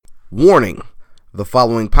Warning: the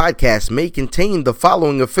following podcast may contain the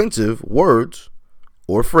following offensive words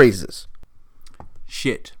or phrases.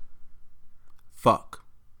 Shit. Fuck.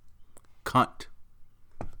 Cunt.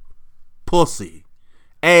 Pussy.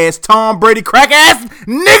 Ass Tom Brady crack ass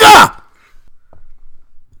nigga!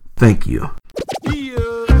 Thank you.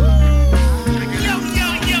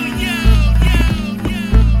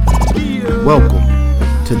 Welcome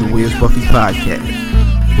to the Where's Buffy podcast,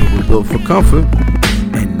 where we're built for comfort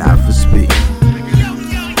and not for speed.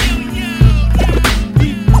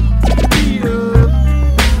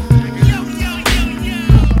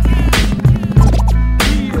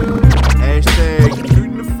 Hashtag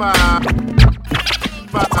shooting the five.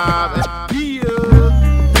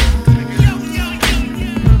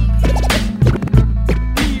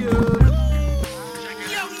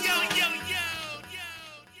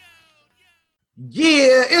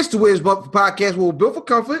 Yeah, it's the Where's Buffy podcast, where we're built for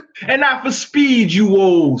comfort and not for speed, you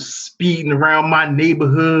old speeding around my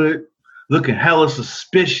neighborhood, looking hella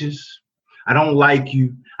suspicious. I don't like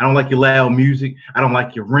you. I don't like your loud music. I don't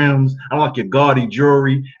like your rims. I don't like your gaudy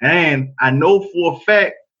jewelry. And I know for a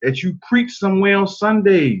fact that you preach somewhere on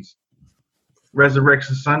Sundays.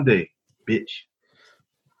 Resurrection Sunday, bitch.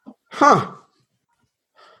 Huh.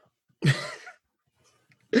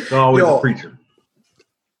 It's always a preacher.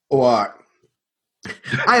 All right.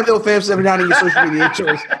 I am IlFam79 on your social media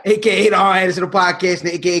choice, a.k.a. the R. Anderson of the podcast,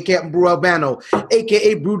 and a.k.a. Captain Brew Albano,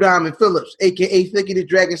 a.k.a. Brew Diamond Phillips, a.k.a. Thicky the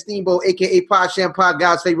Dragon Steamboat, a.k.a. Pod Sham Pod,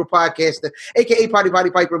 God's favorite podcaster, a.k.a. Potty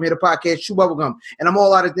Piper. I'm here to podcast Chew Bubblegum, and I'm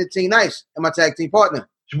all out of Team Nice, and my tag team partner.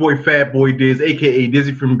 It's your boy Fat Boy Diz, a.k.a.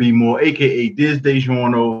 Dizzy from B More, a.k.a. Diz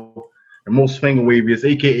DeJourno, the most finger waviest,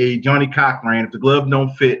 a.k.a. Johnny Cochran. If the glove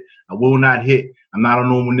don't fit, I will not hit. I'm not a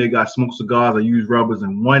normal nigga. I smoke cigars. I use rubbers,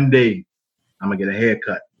 and one day I'm going to get a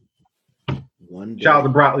haircut. One day. Shout out to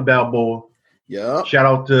Broccoli Balboa. Yep. Shout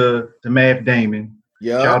out to Mav Damon.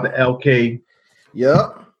 Yep. Shout out to LK.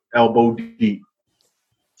 Yep. Elbow Deep.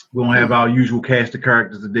 We don't have our usual cast of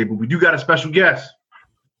characters today, but we do got a special guest.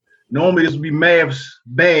 Normally this would be Mav's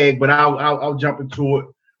bag, but I'll jump into it.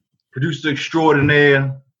 Producer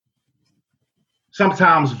extraordinaire.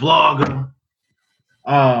 Sometimes vlogger.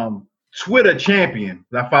 Twitter champion.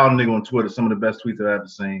 I followed a nigga on Twitter. Some of the best tweets I've ever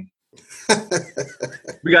seen.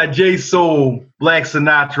 We got J Soul, Black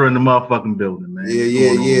Sinatra in the motherfucking building, man.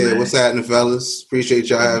 Yeah. Man? What's happening, fellas? Appreciate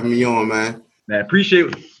y'all having me on, man. Man,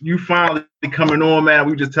 appreciate you finally coming on, man.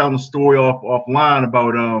 We were just telling the story offline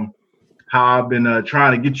about how I've been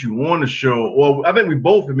trying to get you on the show. Well, I think we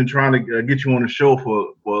both have been trying to get you on the show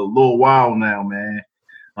for a little while now, man.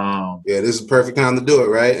 Yeah, this is the perfect time to do it,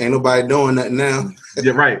 right? Ain't nobody doing nothing now.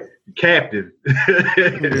 Yeah, right. Captive. You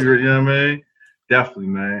know what I mean? Definitely,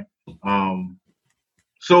 man.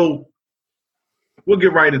 So we'll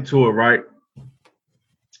get right into it, right?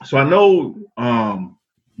 So I know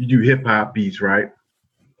you do hip hop beats, right?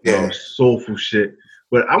 Yeah. Soulful shit.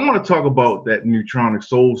 But I want to talk about that Neutronic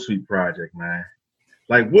Soul Suite project, man.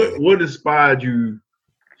 Like what inspired you?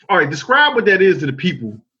 All right, describe what that is to the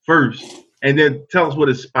people first, and then tell us what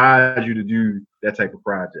inspired you to do that type of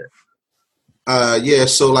project.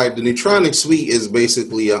 So like the Neutronic Suite is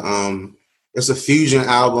basically it's a fusion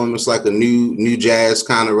album. It's like a new jazz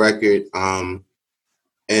kind of record. And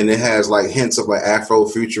it has like hints of like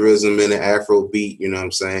Afrofuturism in the Afro beat, you know what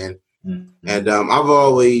I'm saying? Mm-hmm. And I've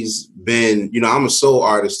always been, I'm a soul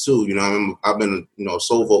artist too, I've been, a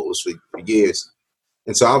soul vocalist for years.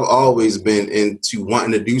 And so I've always been into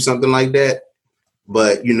wanting to do something like that.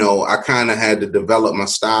 But, I kind of had to develop my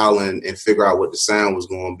style and figure out what the sound was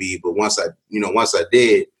going to be. But once I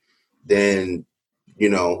did, then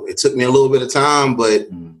it took me a little bit of time, but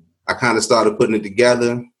I kind of started putting it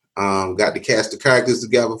together, got the cast of characters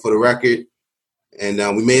together for the record, and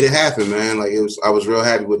we made it happen, man. Like I was real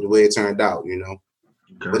happy with the way it turned out,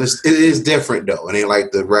 Okay. But it is different though. It ain't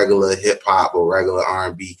like the regular hip hop or regular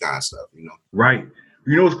R&B kind of stuff, Right.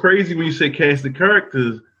 It's crazy when you say cast of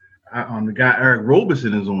characters. The guy Eric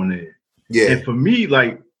Roberson is on there. Yeah. And for me,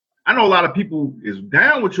 like, I know a lot of people is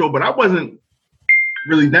down with Joe, but I wasn't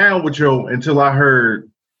really down with Joe until I heard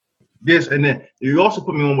this. And then you also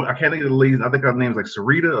put me on with, I can't think of the ladies, I think her name's like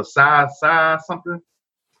Sarita or Sai something.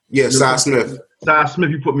 Yeah, Sai Smith. Sai Smith,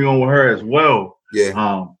 you put me on with her as well.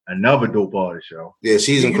 Yeah. Another dope artist, yo. Yeah,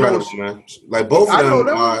 she's incredible, man. Like both of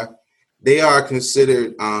them are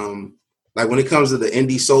considered like when it comes to the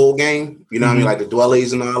indie soul game, what I mean? Like the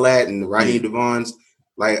Dwellers and all that, and the Raheem Devons,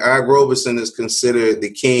 like Eric Roberson is considered the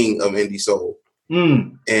king of indie soul.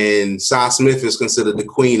 And Sai Smith is considered the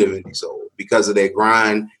queen of indie soul because of their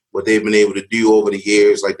grind, what they've been able to do over the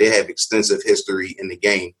years. Like they have extensive history in the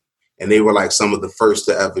game, and they were like some of the first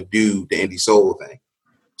to ever do the indie soul thing.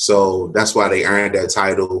 So that's why they earned that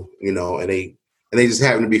title, you know, and they just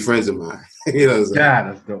happen to be friends of mine. You know what I'm saying? God,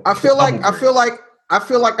 that's dope. I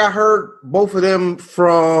feel like I heard both of them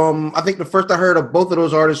from. I think the first I heard of both of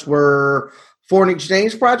those artists were Foreign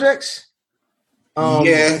Exchange Projects.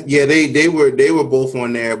 They were both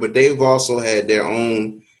on there, but they've also had their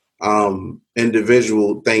own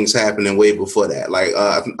individual things happening way before that. Like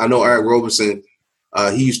I know Eric Roberson,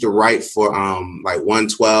 he used to write for like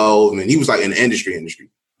 112, and he was like in the industry.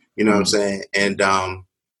 You know what I'm saying? And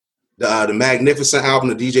the Magnificent album,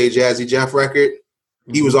 the DJ Jazzy Jeff record,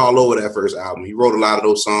 he was all over that first album. He wrote a lot of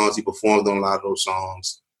those songs. He performed on a lot of those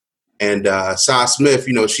songs. And Cy Smith,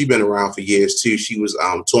 you know, she's been around for years too. She was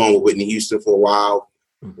touring with Whitney Houston for a while,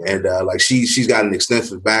 and like she's got an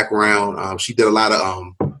extensive background. She did a lot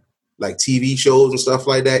of like TV shows and stuff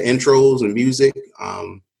like that, intros and music.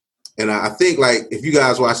 And I think like if you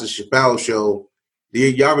guys watch the Chappelle Show,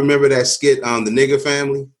 y'all remember that skit, the Nigga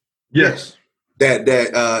Family? Yes. That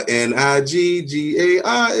Nigga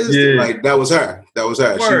is like that was her. That was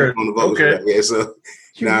her. Word. She was on the vocals. Okay. Yeah. So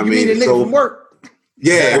you know what I mean? A nigga from work.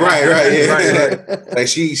 Yeah, right. Yeah. Right. Like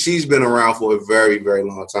she's been around for a very, very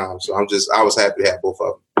long time. So I was happy to have both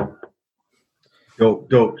of them.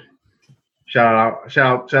 Dope. Shout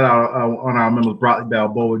out on our members, Broccoli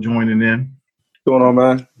Balboa joining in. What's going on,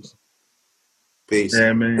 man? Peace.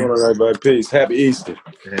 Yeah, man. What's going on, everybody? Peace. Happy Easter.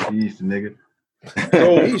 Happy Easter, nigga.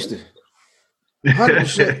 Easter.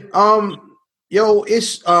 100%. Yo,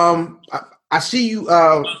 it's I see you.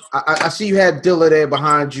 I see you had Dilla there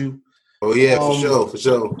behind you. Oh yeah, for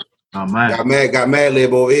sure. Oh man, got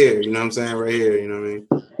Madlib over here. You know what I'm saying? Right here. You know what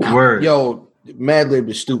I mean? Word. Yo, Madlib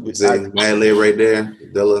is stupid. Madlib right there.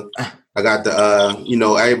 Dilla. I got the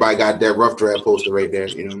everybody got that Rough Draft poster right there.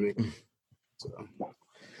 You know what I mean? So.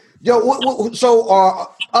 Yo, so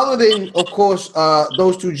other than of course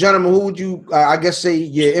those two gentlemen, who would you I guess say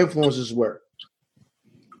your influences were?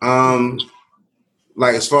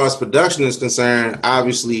 Like as far as production is concerned,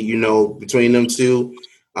 obviously, you know, between them two,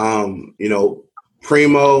 you know,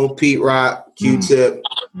 Primo, Pete Rock, Q-Tip,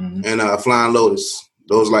 and Flying Lotus.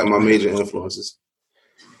 Those are like my major influences.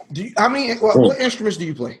 What instruments do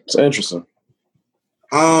you play? It's interesting.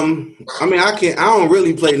 I mean, I don't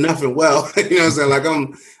really play nothing well. You know what I'm saying? Like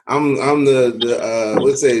I'm the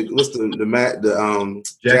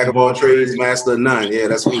jack of all trades, master of none. Yeah,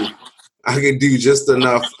 that's me. I can do just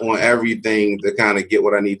enough on everything to kind of get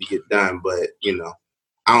what I need to get done, but you know,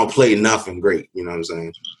 I don't play nothing great. You know what I'm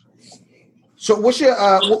saying? So what's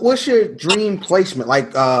your dream placement,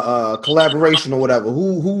 like collaboration or whatever?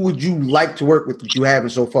 Who would you like to work with that you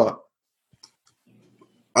haven't so far?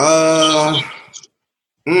 A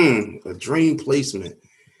dream placement.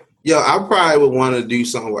 Yo, I probably would want to do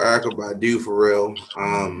something with Erykah Badu for real.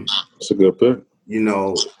 That's a good pick. You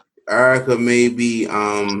know, Erykah maybe.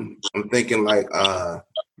 I'm thinking like I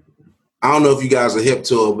don't know if you guys are hip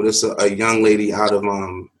to her, but it's a young lady out of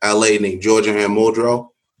LA named Georgia Ann Muldrow.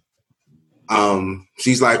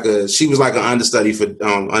 She was like an understudy for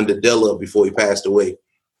under Dilla before he passed away.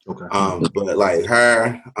 Okay. But like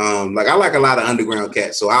her, like I like a lot of underground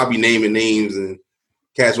cats, so I'll be naming names and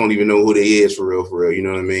cats won't even know who they is for real, you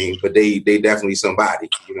know what I mean? But they definitely somebody,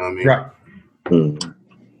 you know what I mean? Right.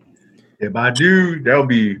 If I do, that'll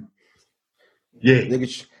be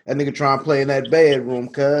That nigga trying to play in that bedroom,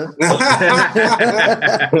 cuz.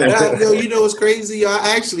 Yo, you know what's crazy?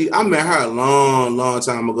 I met her a long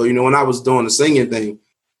time ago. You know, when I was doing the singing thing,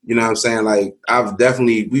 you know what I'm saying? Like,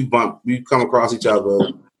 we've come across each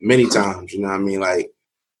other many times, you know what I mean? Like,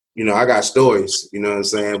 you know, I got stories, you know what I'm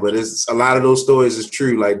saying? But it's a lot of those stories is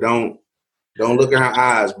true. Like, don't look in her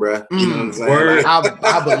eyes, bruh. You know what I'm saying? Like,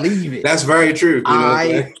 I believe it. That's very true. You know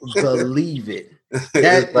I believe it.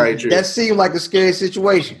 That's very true. That seemed like a scary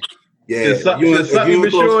situation. Yeah. If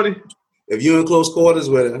you in close quarters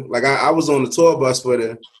with her, like I was on the tour bus with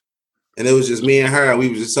her, and it was just me and her, and we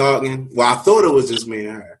was just talking. Well, I thought it was just me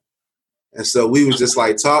and her. And so we was just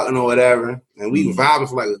like talking or whatever, and we were vibing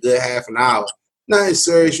for like a good half an hour. Nothing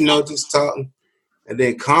serious, you know, just talking. And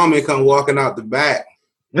then Carmen come walking out the back.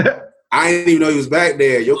 I didn't even know he was back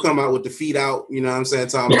there. You'll come out with the feet out, you know what I'm saying,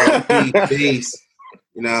 talking about the face.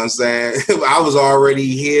 You know what I'm saying? I was already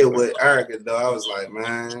here with Erykah, though. I was like,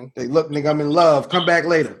 man. Hey, look, nigga, I'm in love. Come back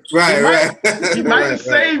later. Right. He might have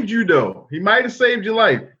saved you, though. He might have saved your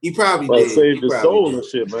life. He probably did. Saved his soul and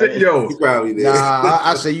shit, man. Yo. He probably did. Nah,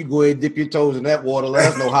 I say you go ahead and dip your toes in that water.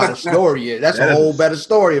 Let us know how the story is. That's a whole better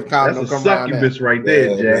story if Colin don't come around. That's a succubus right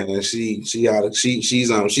there, Jack. Man,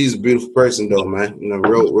 she's a beautiful person, though, man. You know,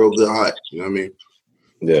 real good heart. You know what I mean?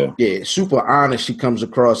 Yeah. Yeah, super honest she comes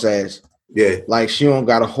across as. Yeah. Like she don't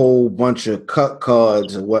got a whole bunch of cut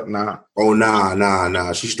cards and whatnot. Oh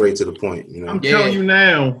nah. She's straight to the point. You know. I'm telling you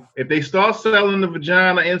now, if they start selling the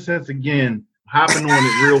vagina incense again, hopping on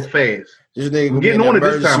it real fast. This nigga I'm gonna getting be in on the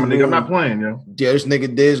it this time, emergency nigga. I'm room. not playing, yo. Yeah, this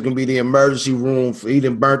nigga Diz gonna be the emergency room for he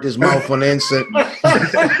done burnt his mouth on the incense.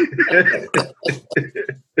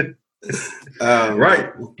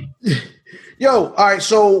 Right. Yo, all right.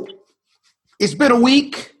 So it's been a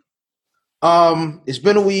week.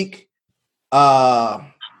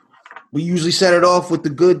 We usually set it off with the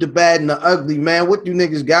good, the bad, and the ugly. Man, what you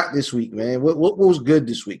niggas got this week, man? What was good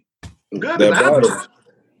this week? Good. That It's battle. obvious.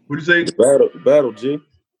 What do you say? Battle, G.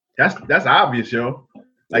 That's obvious, yo.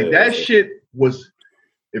 Like Yeah. that shit was.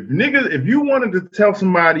 If you wanted to tell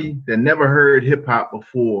somebody that never heard hip hop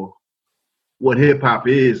before what hip hop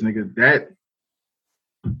is, nigga,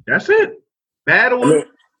 that's it. Battle. I mean,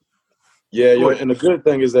 yeah, Go ahead. and the good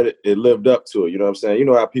thing is that it lived up to it. You know what I'm saying? You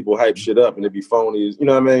know how people hype shit up and it be phony. You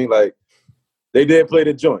know what I mean? Like they did play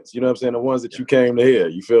the joints. You know what I'm saying? The ones that you came to hear.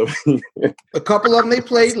 You feel me? A couple of them they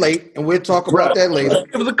played late, and we'll talk about that later.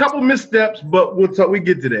 It was a couple missteps, but we'll talk. We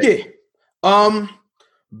get to that. Yeah.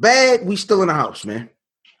 Bad. We still in the house, man.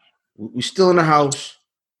 We still in the house.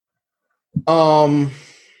 I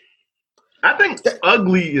think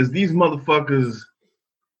ugly is these motherfuckers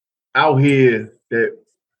out here that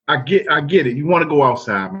I get it. You want to go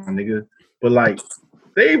outside, my nigga. But like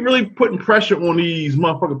they really putting pressure on these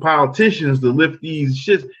motherfucking politicians to lift these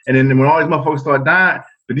shits. And then when all these motherfuckers start dying,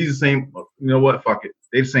 but these are the same, you know what? Fuck it.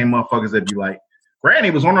 They the same motherfuckers that be like,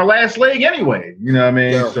 Granny was on her last leg anyway. You know what I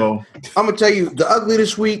mean? Yeah. So I'm gonna tell you the ugly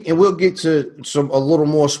this week, and we'll get to a little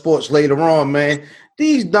more sports later on, man.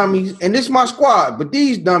 These dummies, and this is my squad, but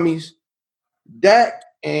these dummies, Dak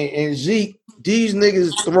and Zeke, these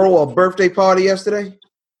niggas throw a birthday party yesterday.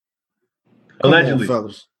 Come allegedly. on,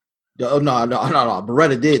 fellas. No.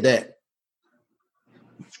 Beretta did that.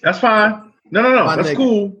 That's fine. No. My That's nigga.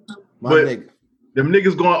 cool. My But- nigga. Them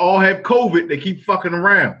niggas gonna all have COVID. They keep fucking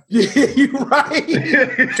around. Yeah, you right.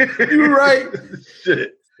 You right.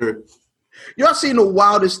 Shit. Y'all seen the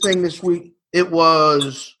wildest thing this week? It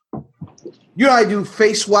was, you know, I do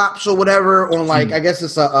face swaps or whatever on like, I guess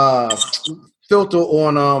it's a filter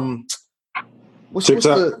on what's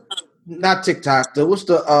the not TikTok, what's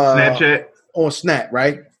the Snapchat. on Snap,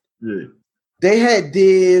 right? Yeah. They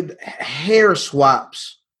did hair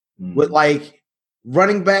swaps with like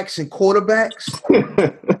running backs and quarterbacks.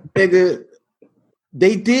 Nigga,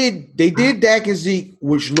 they did Dak and Zeke,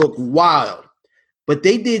 which looked wild, but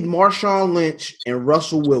they did Marshawn Lynch and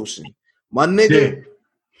Russell Wilson. My nigga,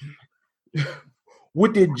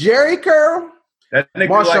 with the Jerry curl, That nigga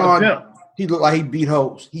Marshawn, like a pimp. he looked like he beat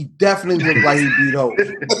hoes. He definitely looked like he beat hoes.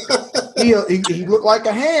 He looked like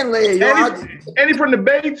a hand layer. Yo. And he from the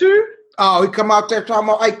Bay too? He come out there talking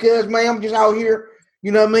about, hey, cuz, man, I'm just out here,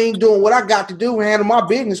 you know what I mean, doing what I got to do, handle my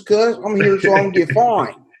business, cuz. I'm here so I don't get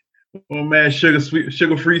fined. Oh man, sugar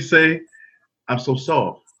free say, I'm so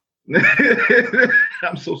soft.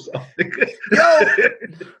 I'm so soft. Yo,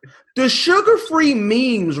 the sugar-free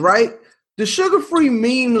memes, right? The sugar-free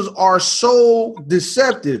memes are so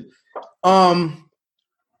deceptive. There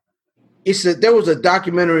was a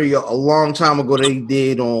documentary a long time ago they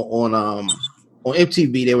did on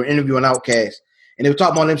MTV. They were interviewing Outkast, and they were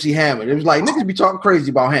talking about MC Hammer. It was like, niggas be talking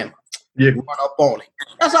crazy about Hammer. Yeah. Run up on it.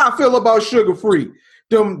 That's how I feel about Sugar Free.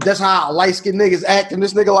 That's how light-skinned niggas act, and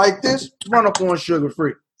this nigga like this, run up on Sugar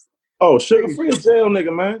Free. Oh, Sugar Free is jail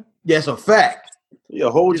nigga, man. That's a fact. Yeah, a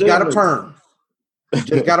whole Just jail got a nigga. perm.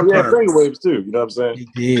 Just got a He had perm. finger waves too. You know what I'm saying? He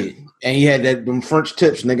did. And he had them French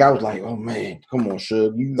tips, nigga. I was like, oh, man, come on,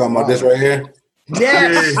 Suge. You Talking about this right here.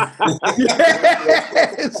 Yes.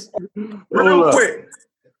 Yes. Real quick,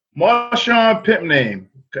 Marshawn Pimp name.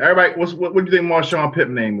 Everybody, what do you think Marshawn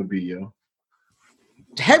Pimp name would be, yo?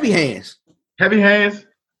 Heavy hands. Heavy hands?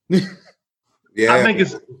 Yeah. I think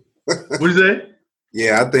it's, what is that?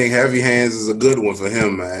 Yeah, I think Heavy Hands is a good one for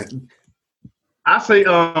him, man. I say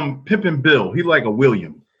Pimpin' Bill. He like a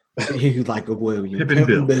William. He's like a William.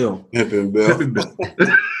 Pimpin' Bill. Pimpin' Bill. Pimpin' Bill.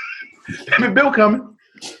 Pimpin' Bill coming.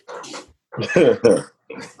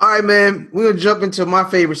 All right, man. We're going to jump into my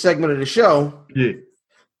favorite segment of the show, Yeah.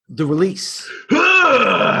 the release.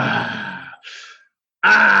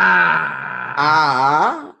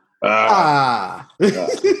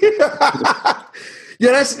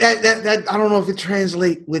 Yeah, that's that. I don't know if it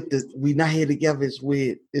translates with the "we not here together." It's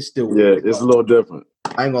weird. It's still Yeah, weird. it's a little different.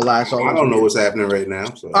 I ain't gonna lie. So I don't know what's happening right now.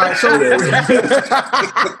 So. All right, so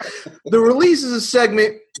the release is a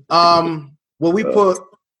segment where we put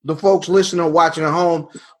the folks listening or watching at home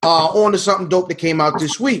on to something dope that came out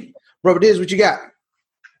this week. Brother Diz, what you got?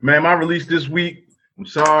 Man, my release this week, I'm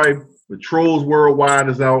sorry, But Trolls Worldwide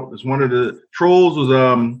is out. It's one of the Trolls was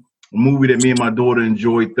a movie that me and my daughter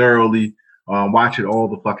enjoyed thoroughly. Watch it all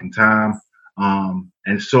the fucking time.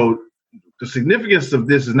 And so the significance of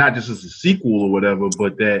this is not just as a sequel or whatever,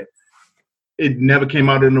 but that it never came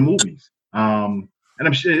out in the movies. And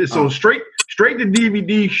I'm so straight to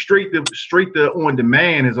DVD, straight to on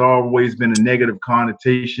demand has always been a negative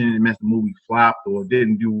connotation. It meant the movie flopped or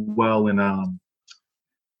didn't do well. And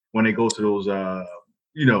when it goes to those,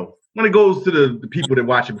 when it goes to the people that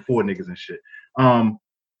watch it before niggas and shit.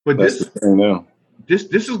 But That's the thing now.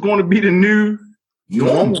 this is going to be the new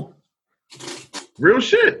normal. Real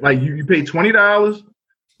shit. Like you pay $20,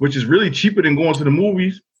 which is really cheaper than going to the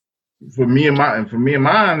movies for me and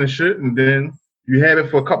mine and shit, and then you have it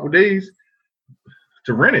for a couple days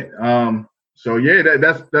to rent it. So yeah,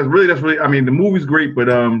 that's really. I mean, the movie's great, but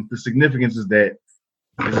the significance is that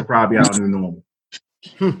it's probably our new normal.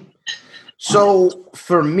 So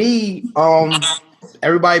for me,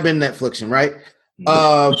 everybody been Netflixing, right?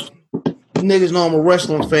 Niggas know I'm a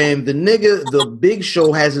wrestling fan. The Big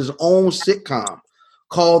Show has his own sitcom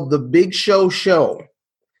called The Big Show Show.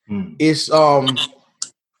 It's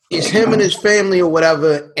him and his family or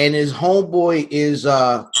whatever, and his homeboy is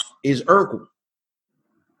Urkel.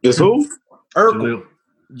 It's who? Urkel.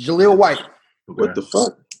 Jaleel White. What the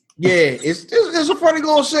fuck? Yeah, it's a funny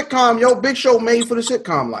little sitcom, yo. Big Show made for the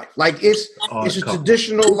sitcom life. Like it's a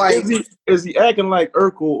traditional like. Is he acting like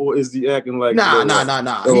Urkel or is he acting like? Nah.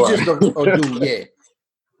 He's just a dude. Yeah.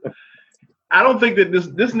 I don't think that this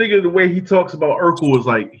nigga, the way he talks about Urkel is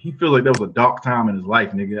like he feels like that was a dark time in his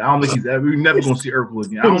life, nigga. I don't think we're never gonna see Urkel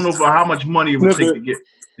again. I don't know for how much money it would take to get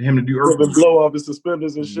him to do Urkel. Blow off his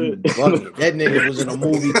suspenders and shit. That nigga was in a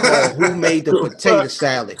movie called Who Made the Potato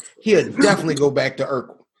Salad. He'll definitely go back to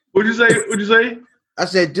Urkel. What'd you say? I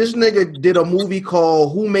said this nigga did a movie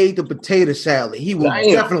called Who Made the Potato Salad. He will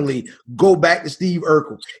definitely go back to Steve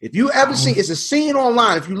Urkel. If you ever see, it's a scene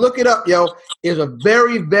online. If you look it up, yo, it's a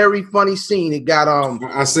very, very funny scene. It got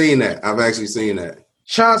I've seen that. I've actually seen that.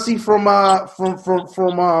 Chauncey from I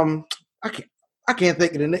can't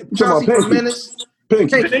think of the name. Chauncey from Menace.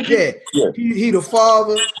 Pinky. Yeah. He the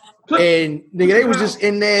father. And nigga, they was just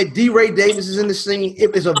in there. D. Ray Davis is in the scene.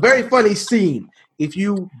 It's a very funny scene. If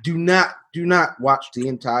you do not watch the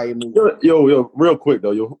entire movie. Yo, real quick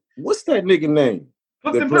though, what's that nigga name?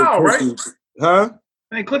 Clifton Powell, right? Huh?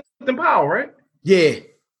 Hey, Clifton Powell, right? Yeah.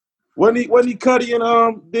 Wasn't he Cuddy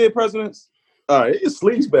and Dead Presidents? All right, it's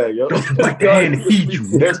Sleazebag, yo. Like that heat you.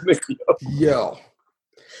 Yo.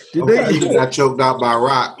 He got choked out by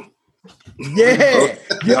Rock. Yeah.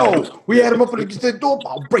 Yo, we had him up against the door.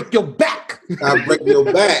 I'll break your back. I'll break your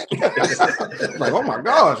back. Like, oh my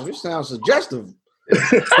gosh, this sounds suggestive.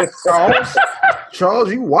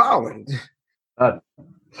 Charles, you wildin'.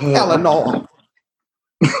 Eleanor.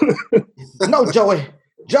 No, Joey.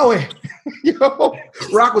 Yo,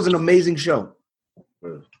 Rock was an amazing show.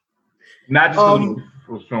 Not just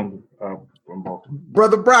was filmed from Baltimore.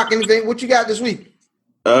 Brother Brock, anything? What you got this week?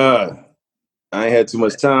 I ain't had too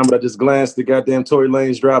much time, but I just glanced at goddamn Tory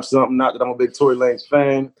Lanez dropped something. Not that I'm a big Tory Lanez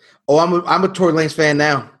fan. Oh, I'm a Tory Lanez fan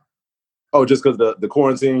now. Oh, just because the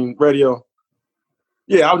quarantine radio?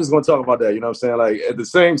 Yeah, I was just going to talk about that. You know what I'm saying? Like, at the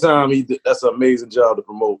same time, that's an amazing job to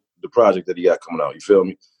promote the project that he got coming out. You feel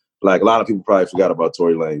me? Like, a lot of people probably forgot about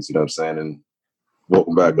Tory Lanez, you know what I'm saying? And woke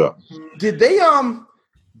him back up. Did they,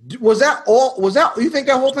 was that, you think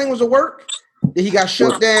that whole thing was a work? That he got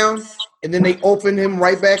shut down and then they opened him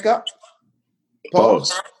right back up?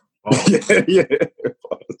 Pause. Yeah.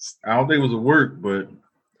 Pause. I don't think it was a work, but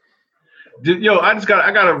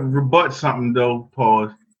I gotta rebut something though.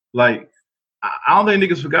 Pause. Like, I don't think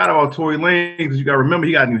niggas forgot about Tory Lanez because you gotta remember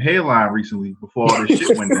he got a new hairline recently before all this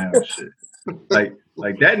shit went down and shit. Like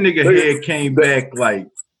that nigga head came back like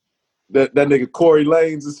that nigga Corey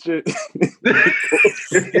Lanez and shit.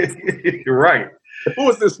 You're right. Who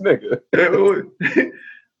is this nigga?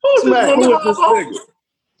 Who's this nigga?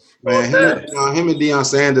 Man, him and Deion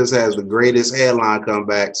Sanders has the greatest headline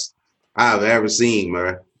comebacks I've ever seen,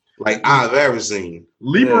 man. Like I've ever seen.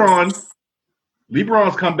 LeBron's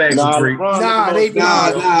comebacks are great.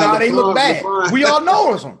 They look bad. We all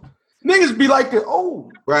know them. Niggas be like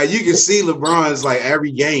right. You can see LeBron's like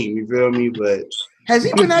every game. You feel me? But has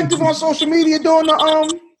he been active on social media during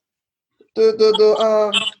the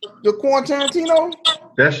Quarantino?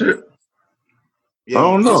 That shit. Yeah, I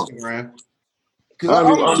don't know.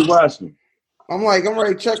 I'm watching. I'm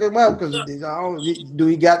ready to check him out because do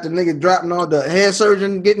he got the nigga dropping on the hair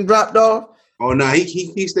surgeon getting dropped off? Oh no,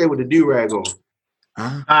 he stayed with the do-rag on.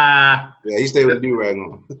 Yeah, he stayed with the do-rag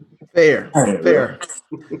on. Fair.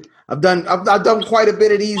 I've done quite a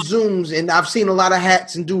bit of these Zooms, and I've seen a lot of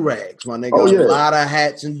hats and do-rags, my nigga. Oh, yeah. A lot of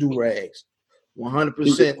hats and do-rags.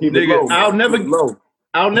 100%. Keep it Nigga, low.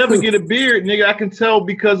 I'll never get a beard, nigga. I can tell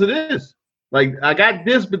because of this. Like, I got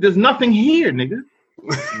this, but there's nothing here, nigga.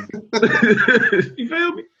 You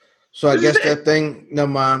feel me? So I guess that thing, never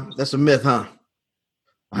mind. That's a myth, huh?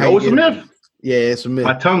 No, it's a myth. Yeah, it's a myth.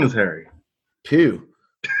 My tongue is hairy. Pew.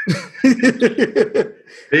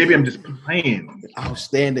 Baby, I'm just playing.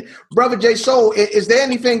 Outstanding. Brother J Soul, is there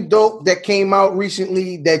anything dope that came out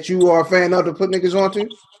recently that you are a fan of to put niggas onto?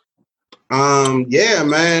 Yeah,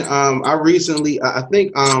 man. I recently, I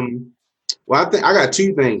think I got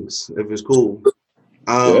two things, if it's cool.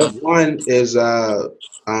 One is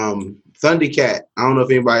Thundercat. I don't know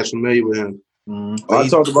if anybody's familiar with him. I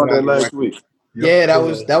talked about that last week. Yeah, that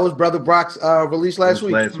was Brother Brock's release last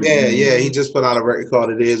week. Yeah, he just put out a record called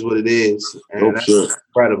 "It Is What It Is," and that's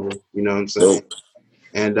incredible. You know what I'm saying?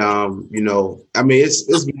 And you know, I mean, it's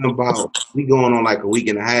been about going on like a week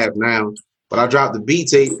and a half now. But I dropped the beat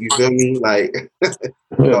tape. You feel me? Like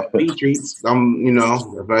Beat Treats. You know,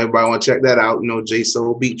 if everybody want to check that out, you know, J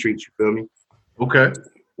Soul Beat Treats. You feel me? Okay.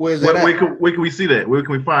 Where is that? Where can we see that? Where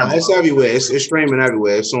can we find it? It's everywhere. It's streaming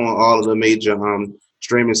everywhere. It's on all of the major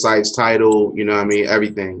streaming sites. Tidal, you know what I mean?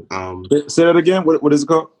 Everything. Say that again. What is it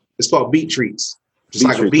called? It's called Beat Treats. Just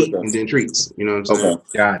like a beat and then treats. You know what I'm saying?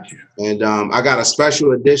 Okay. Got you. And I got a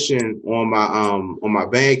special edition on my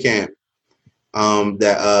Bandcamp. And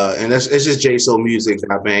it's just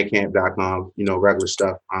jsoulmusic.bandcamp.com. You know, regular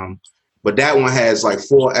stuff. But that one has like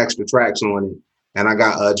 4 extra tracks on it, and I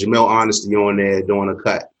got Jamel Honesty on there doing a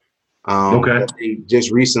cut. Okay. They just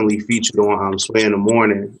recently featured on Sway in the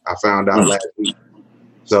Morning. I found out last week.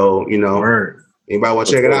 So, you know, anybody want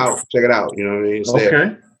to check it out? Check it out. You know what I mean? It's okay.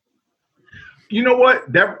 there. You know what?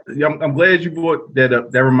 I'm glad you brought that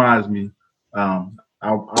up. That reminds me. All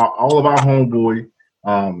of our homeboy,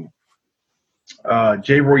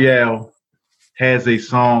 Jay Royale has a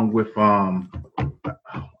song with oh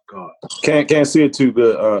God. Can't see it too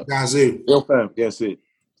good. Skyzoo. Yo, fam, can't see it.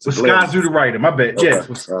 With Skyzoo the writer, my bad. Okay. Yes,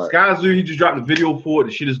 Skyzoo, he just dropped a video for it.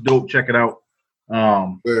 The shit is dope. Check it out. We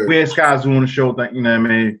had Skyzoo on the show, you know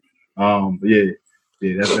what I mean? But yeah,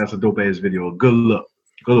 that's a dope ass video. Good luck.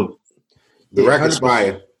 The record's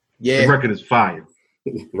fire. Yeah. The record is fire.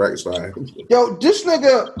 Record's fire. Yo, this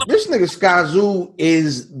nigga Skyzoo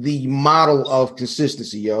is the model of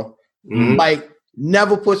consistency, yo. Mm-hmm. Like,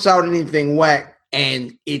 never puts out anything whack,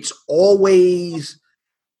 and it's always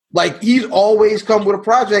like he's always come with a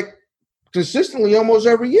project consistently almost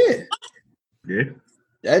every year. Yeah.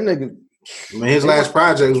 That nigga. I mean, his last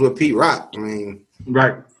project was with Pete Rock. I mean,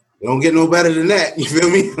 right. You don't get no better than that. You feel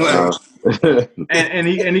me? Like, and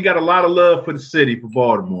he got a lot of love for the city, for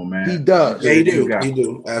Baltimore, man. He does. Yeah, he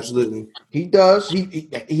do. Absolutely. He does. He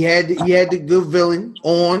had the good villain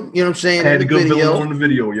on. You know what I'm saying? Had the good villain on the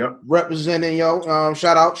video. Yep. Representing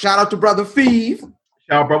shout out to brother Feeve. Shout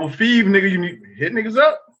out, brother Feeve, nigga. You need hit niggas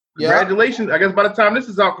up. Congratulations. Yep. I guess by the time this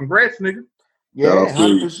is out, congrats, nigga. Yeah,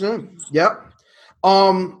 100%. Yep.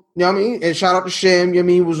 You know what I mean? And shout out to Sham. You know what I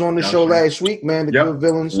mean? Was on the show last week, man. The good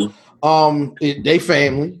villains. They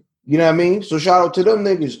family. You know what I mean? So shout out to them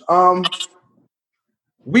niggas.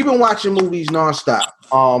 We've been watching movies nonstop.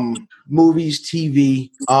 Movies,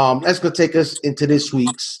 TV. That's gonna take us into this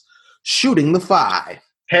week's Shooting the 5.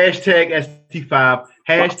 Hashtag ST5.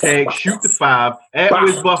 Hashtag Shoot the 5. At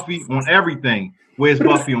Where's Buffy on everything. Where's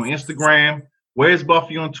Buffy on Instagram? Where's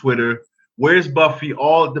Buffy on Twitter? Where's Buffy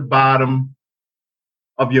all at the bottom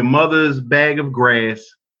of your mother's bag of grass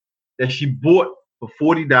that she bought for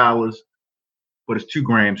 $40, but it's 2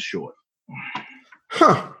 grams short.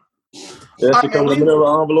 Huh. That should come in the middle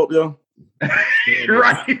of the envelope, yo.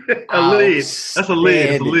 Right. A lid. That's a lid.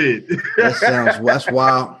 It's a lid. That's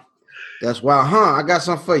wild. That's wild. Huh? I got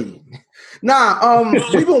something for you. Nah,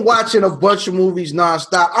 we've been watching a bunch of movies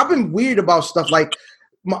nonstop. I've been weird about stuff like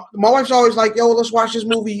my wife's always like, yo, let's watch this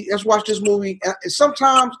movie. Let's watch this movie. And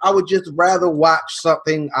sometimes I would just rather watch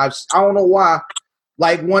something I don't know why.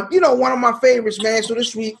 Like one of my favorites, man. So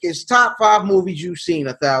this week is top 5 movies you've seen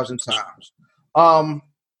 1,000 times.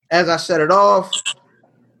 As I set it off,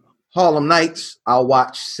 Harlem Nights, I'll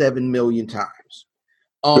watch 7 million times.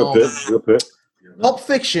 Good pick. Pulp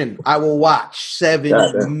Fiction, I will watch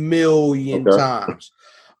 7 million times.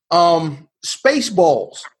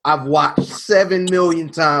 Spaceballs, I've watched 7 million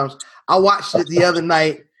times. I watched it the other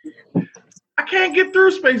night. I can't get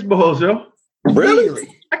through Spaceballs, yo.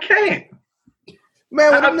 Really? I can't.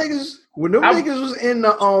 Man, when them niggas was in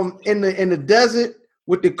the desert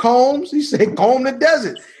with the combs, he said comb the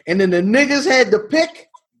desert. And then the niggas had to pick.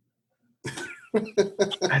 I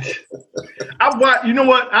watched. You know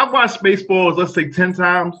what? I watched Spaceballs. Let's say 10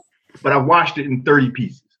 times, but I watched it in 30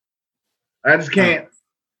 pieces. I just can't.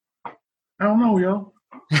 I don't know, yo.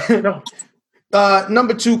 No.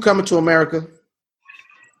 Number 2, Coming to America.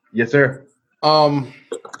 Yes, sir. And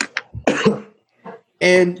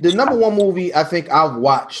the number 1 movie I think I've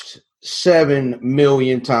watched 7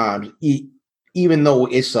 million times, even though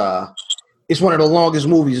it's one of the longest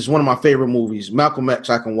movies. It's one of my favorite movies. Malcolm X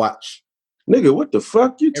I can watch. Nigga, what the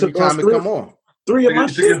fuck? You Every took time it come on. 3 of my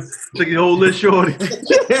shit. Took your whole list, shorty.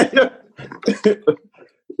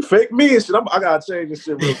 Fake me and shit. I gotta change this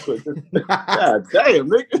shit real quick. God damn,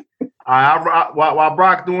 nigga. All right, while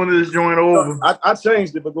Brock doing this joint over. I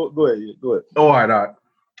changed it, but go ahead. Go ahead. All right.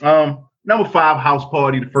 Number 5, House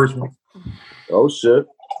Party, the first one. Oh shit.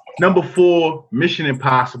 Number 4, Mission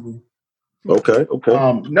Impossible. Okay.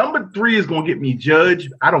 Number 3 is gonna get me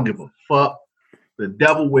judged. I don't give a fuck. The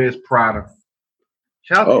Devil Wears Prada.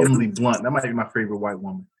 Shout out to Emily Blunt. That might be my favorite white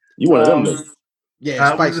woman. You one of them niggas.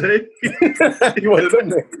 Yeah, spicy. You one of them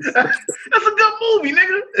niggas. That's a good movie,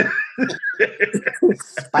 nigga.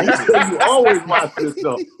 Spicy. You always watch this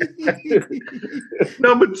though.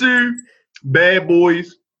 Number 2, Bad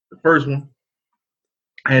Boys, the first one.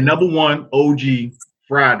 And number 1, OG,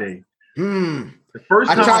 Friday. The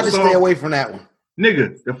first time I tried to stay away from that one.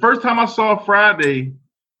 Nigga, the first time I saw Friday,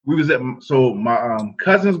 we was at my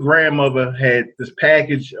cousin's grandmother had this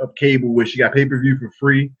package of cable where she got pay-per-view for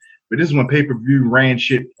free, but this is when pay-per-view ran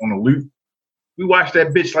shit on a loop. We watched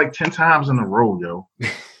that bitch like 10 times in a row, yo.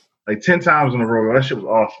 Like 10 times in a row. That shit was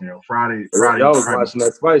awesome, yo. Friday. Y'all was watching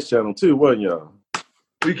that Spice Channel too, wasn't y'all?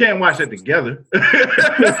 We can't watch that together.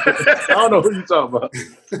 I don't know who you talking about.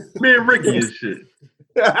 Me and Ricky and shit.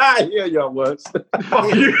 Yeah, y'all was.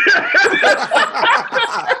 Fuck you.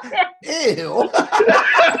 Ew.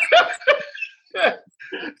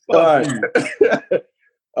 All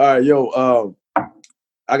right, yo.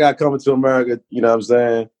 I got Coming to America. You know what I'm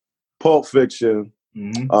saying? Pulp Fiction.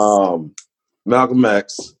 Malcolm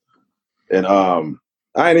X, and I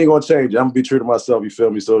ain't even gonna change it. I'm gonna be true to myself. You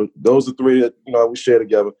feel me? So those are 3 that we share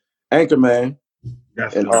together. Anchorman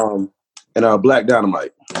and Black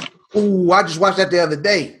Dynamite. Ooh, I just watched that the other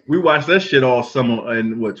day. We watched that shit all summer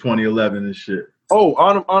in 2011 and shit. Oh,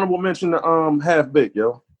 honorable mention to Half Baked,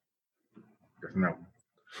 yo. No.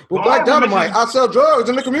 Well, Black Dynamite, I sell drugs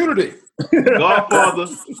in the community. Godfather,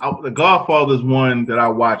 the Godfather is one that I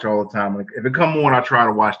watch all the time. Like, if it come on, I try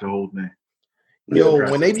to watch the whole thing. Yo,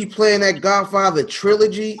 when they be playing that Godfather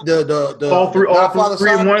trilogy, the all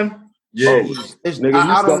three in one. Yeah, nigga,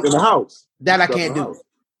 you stuck in the house. That I can't do.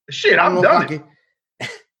 Shit, I've done it.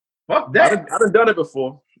 Fuck that. I done it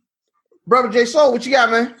before. Brother J Soul, what you got,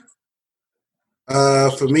 man?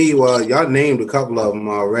 For me, well, y'all named a couple of them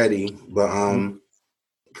already, but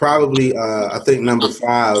probably I think number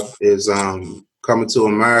 5 is Coming to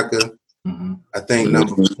America. I think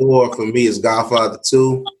number 4 for me is Godfather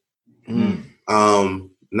 2.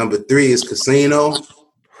 Number 3 is Casino.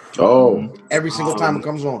 Oh, every single time it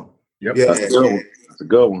comes on. Yep. Yeah, that's a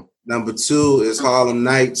good one. Number 2 is Harlem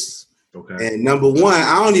Nights. Okay. And number 1,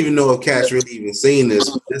 I don't even know if Cat's really even seen this.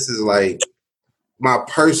 But this is like my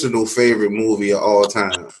personal favorite movie of all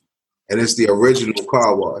time. And it's the original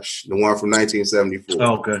Car Wash, the one from 1974.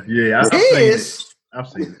 Okay. Yeah. I've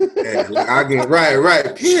seen it. Yeah, like I get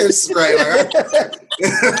right. Pierce, right?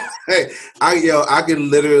 Like I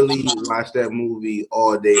can literally watch that movie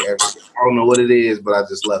all day, every day. I don't know what it is, but I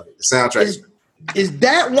just love it. The soundtrack. Is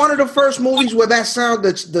that one of the first movies where that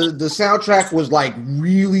the soundtrack was like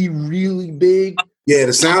really, really big? Yeah,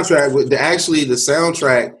 the soundtrack. The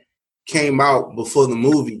soundtrack came out before the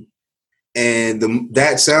movie, and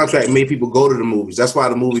that soundtrack made people go to the movies. That's why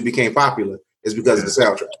the movie became popular. Is because of the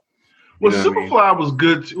soundtrack. Well, Superfly was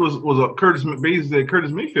good. Was a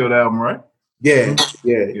Curtis Mayfield album, right? Yeah.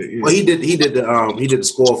 Well, he did the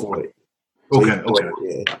score for it. So Okay.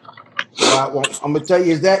 Yeah. Well, I'm gonna tell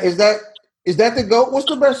you, is that the GOAT? What's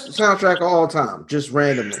the best soundtrack of all time? Just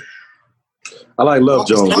randomly. I like Love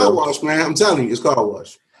Jones. It's Car Wash, man. I'm telling you, it's Car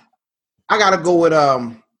Wash. I gotta go with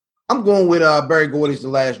I'm going with Barry Gordy's The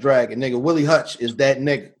Last Dragon. Nigga, Willie Hutch is that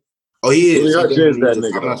nigga. Oh, he is. Willie Hutch is that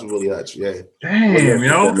nigga. I'm not Willie Hutch. Yeah. Damn,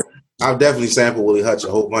 yo. I've definitely sampled Willie Hutch a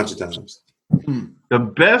whole bunch of times. The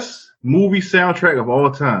best movie soundtrack of all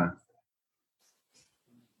time.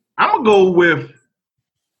 I'm gonna go with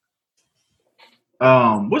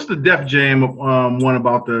what's the Def Jam one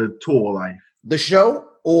about the tour life? The Show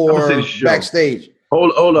or The Show. Backstage?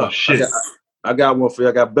 Hold up. Shit. I got one for you.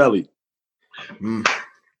 I got Belly.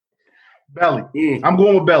 Belly. I'm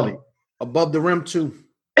going with Belly. Above the Rim too.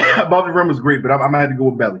 Above the Rim was great, but I'm gonna have to go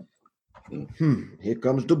with Belly. Here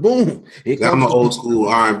comes the boom. I'm an old school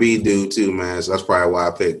R&B dude too, man. So that's probably why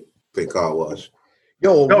I pick Car Wash.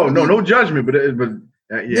 Yo, no judgment, but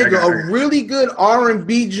yeah, nigga, a really good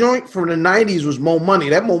R&B joint from the 90s was Mo Money.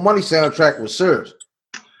 That Mo Money soundtrack was serious.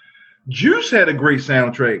 Juice had a great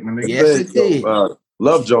soundtrack, man. Yes, it did.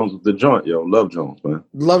 Love Jones was the joint, yo. Love Jones, man.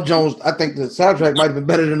 Love Jones. I think the soundtrack might have been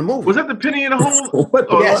better than the movie. Was that the Penny in the Hole?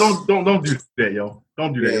 Yes. Don't do that, yo.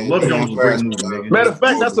 Don't do that. Yo. Love Jones was a great movie, nigga. Matter of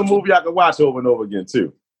fact, that's a movie I could watch over and over again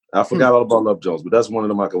too. I forgot all about Love Jones, but that's one of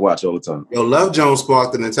them I could watch all the time. Yo, Love Jones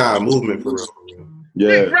sparked an entire movement for real.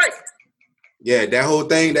 Yeah, right. Yeah, that whole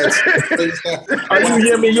thing. That's are you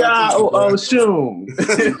hear me, y'all? Shoom.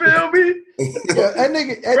 You feel me? Yeah, that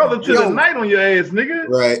nigga, Brother to the night on your ass, nigga.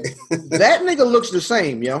 Right. That nigga looks the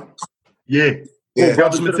same, yo. Yeah. Yeah.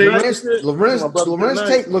 Councilman Tate. Lorenz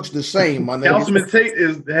Tate looks the same, my nigga. Councilman Tate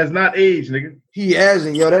has not aged, nigga. He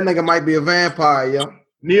hasn't, yo. That nigga might be a vampire, yo.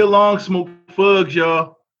 Neil Long smoked fugs,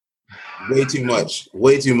 y'all. Way too much.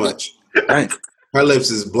 Way too much. Her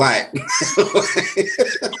lips is black.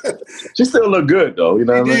 She still look good though, you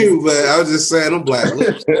know what I mean? do, but I was just saying, I'm black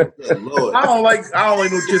lips. Good Lord. I don't like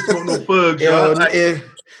no chicks smoke no fugs, Yo, y'all.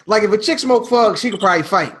 like if a chick smoke fugs, she could probably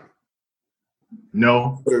fight.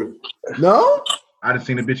 No. No? I done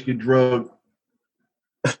seen a bitch get drugged.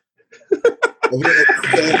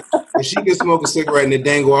 If she can smoke a cigarette and it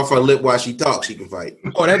dangle off her lip while she talks, she can fight.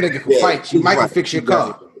 Oh, that nigga can fight. She might can fix your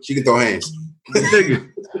car. She can throw hands.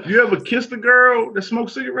 Nigga, you ever kissed a girl that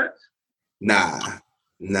smoked cigarettes? Nah.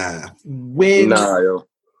 When yo.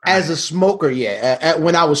 as a smoker, yeah.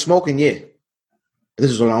 When I was smoking, yeah.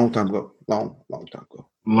 This is a long time ago. Long time ago.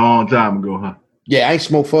 Long time ago, huh? Yeah, I ain't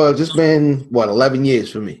smoked fugs. It's been 11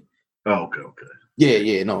 years for me. Oh, okay.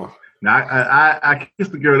 Yeah, no. Now I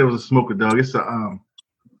kissed a girl that was a smoker, dog. It's a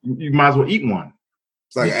you might as well eat one.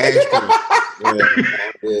 It's like an ashtray.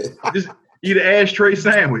 Yeah. Just eat an ashtray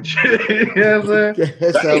sandwich. You know what I'm saying?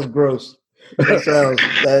 That sounds gross.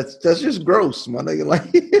 That's just gross, my nigga. Like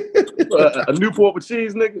a Newport with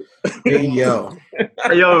cheese, nigga. Hey, yo,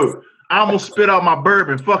 I almost spit out my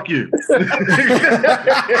bourbon. Fuck you.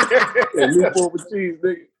 Newport with cheese,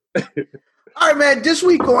 nigga. All right, man. This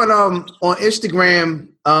week on Instagram,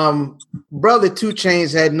 brother 2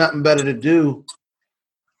 Chainz had nothing better to do.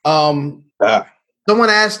 Someone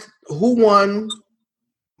asked who won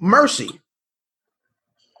Mercy,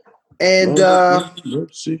 and the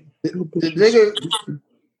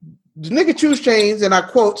nigga 2 Chainz, and I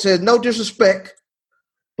quote, said, "No disrespect,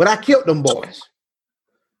 but I killed them boys."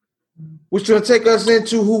 Which will take us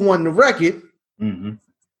into who won the record. Mm-hmm.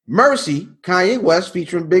 Mercy, Kanye West,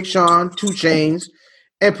 featuring Big Sean, 2 Chainz,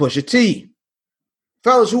 and Pusha T.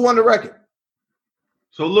 Fellas, who won the record?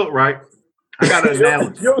 So look, right. I got an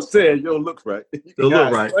analogy. Yo said, look right. So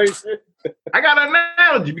look right. I got an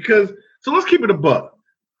analogy because, so let's keep it a buck.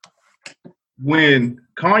 When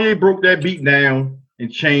Kanye broke that beat down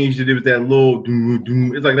and changed it, it was that little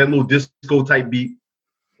doom. It's like that little disco type beat.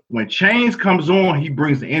 When Chainz comes on, he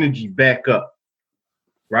brings the energy back up,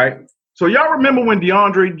 right? So y'all remember when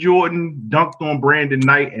DeAndre Jordan dunked on Brandon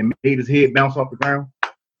Knight and made his head bounce off the ground?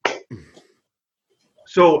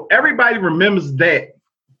 So everybody remembers that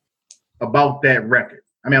about that record.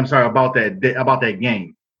 About that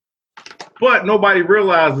game. But nobody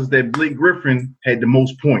realizes that Blake Griffin had the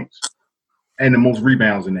most points and the most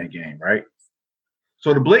rebounds in that game, right?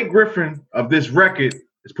 So the Blake Griffin of this record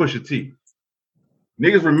is Pusha T.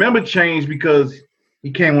 Niggas remember Chainz because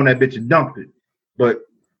he came on that bitch and dunked it. But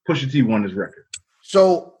Pusha T won this record.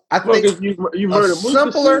 So I think you heard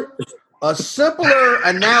a simpler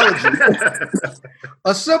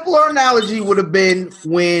analogy would have been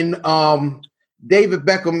when David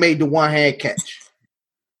Beckham made the one-hand catch.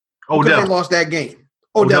 Because they lost that game.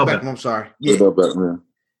 Odell Beckham, I'm sorry. Yeah. Odell Beckham.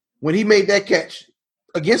 When he made that catch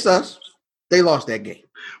against us, they lost that game.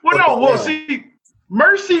 See,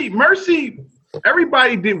 Mercy,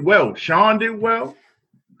 everybody did well. Sean did well.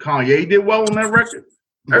 Kanye did well on that record.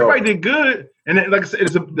 Everybody did good. And then, like I said,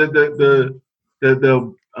 it's the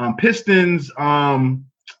Pistons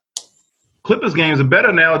Clippers game is a better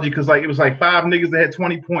analogy because it was like 5 niggas that had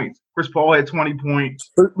 20 points. Chris Paul had 20 points.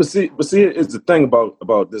 But see, it's the thing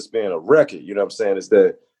about this being a record, you know what I'm saying, is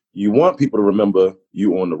that you want people to remember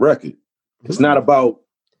you on the record. It's not about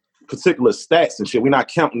particular stats and shit. We're not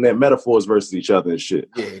counting their metaphors versus each other and shit.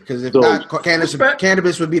 Yeah, because if not,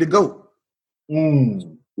 cannabis would be the GOAT.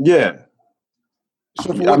 Yeah.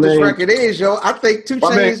 So for what this record is, yo, I think 2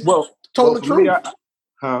 Chainz told the truth.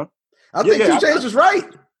 I think 2 Chainz was right.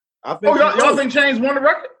 Y'all think Chainz won the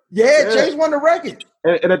record? Yeah, Chainz won the record.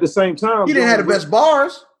 And at the same time, he didn't have the best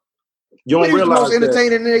bars. You don't realize the most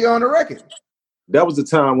entertaining nigga on the record. that was the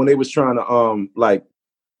time when they was trying to like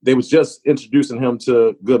they was just introducing him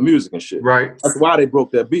to good music and shit. Right. That's why they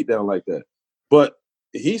broke that beat down like that. But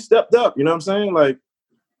he stepped up, you know what I'm saying? Like,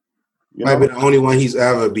 might be the only one he's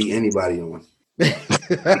ever beat anybody on.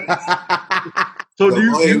 So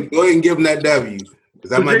go ahead and give him that W.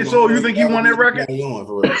 So J Soul, you think he won that record?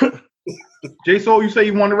 J Soul, you say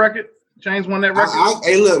he won the record? James won that record?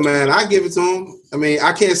 Hey, look, man, I give it to him. I mean,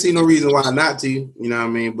 I can't see no reason why not to. You know what I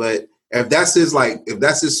mean? But if that's his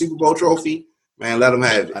Super Bowl trophy, man, let him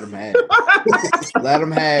have it. Let him have it. Let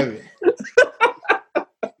him have it.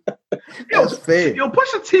 That's fair. Yo,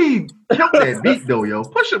 Pusha T killed that beat though, yo.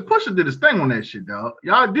 Pusha did his thing on that shit, dog.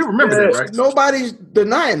 Y'all do remember that, right? Nobody's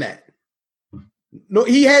denying that. No,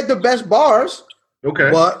 he had the best bars.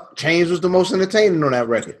 Okay. But Chainz was the most entertaining on that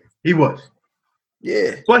record. He was.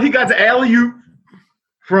 Yeah. But he got the alley-oop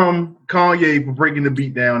from Kanye for breaking the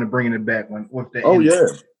beat down and bringing it back with the end. Yeah.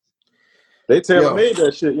 They tailor-made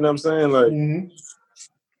that shit, you know what I'm saying? Like,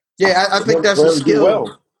 yeah, I think that's a skill.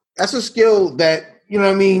 Well. That's a skill that, you know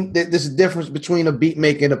what I mean? There's a difference between a beat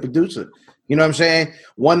maker and a producer. You know what I'm saying?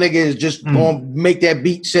 One nigga is just going to make that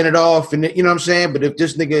beat, send it off, and you know what I'm saying? But if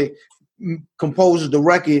this nigga composes the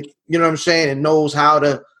record, you know what I'm saying, and knows how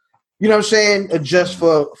to, you know what I'm saying, adjust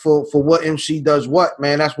for what MC does what,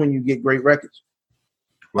 man, that's when you get great records.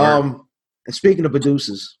 Right. And speaking of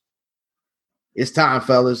producers, it's time,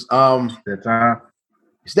 fellas. That time.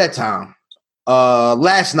 It's that time.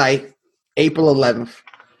 Last night, April 11th,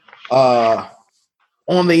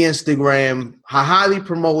 on the Instagram, a highly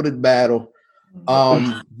promoted battle,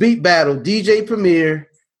 beat battle, DJ Premier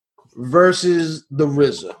versus the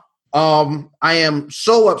RZA. I am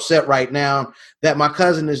so upset right now that my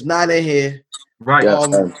cousin is not in here. Right.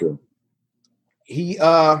 He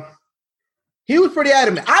was pretty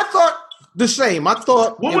adamant. I thought the same. I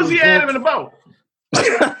thought what was he adamant about?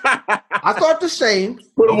 I thought the same.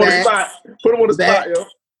 Put him on the spot. Put him on the spot, yo.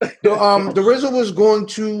 The RZA was going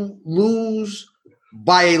to lose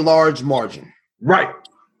by a large margin. Right.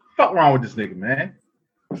 Fuck wrong with this nigga, man.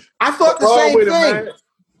 I thought the same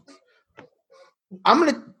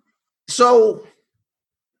thing. So,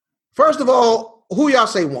 first of all, who y'all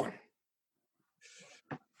say won?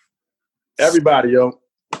 Everybody, yo.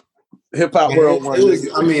 Hip hop world won.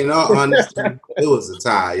 I mean, in all honesty, it was a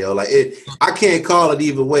tie, yo. Like I can't call it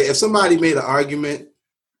either way. If somebody made an argument,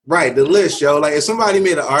 right, the list, yo. Like if somebody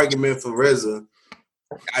made an argument for RZA,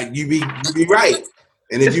 you be right.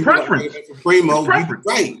 And if it's you preference for Primo, you be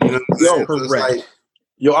right. You know what I'm saying?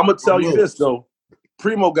 Yo, I'm gonna tell you this though.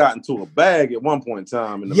 Primo got into a bag at one point in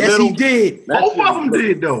time. In the yes, middle, he did. Both of them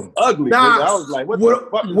did though. Ugly. I was like, what the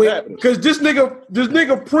fuck is happening? Because this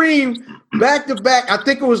nigga Preem back to back. I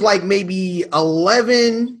think it was like maybe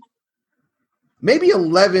 11.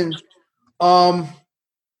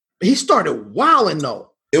 He started wilding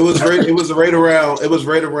though. It was right around.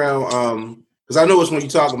 Because I know which one you're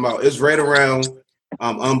talking about. It's right around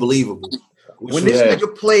Unbelievable. When this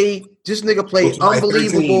nigga played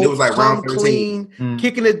Unbelievable, it was like Come Clean,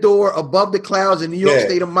 Kicking the Door, Above the Clouds, and New York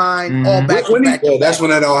State of Mind, all back to back. Yeah, that's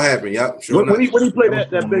when that all happened. Yep. Sure when he played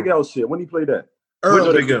that Big L shit, when he played that?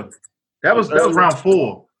 Which Big L? That was round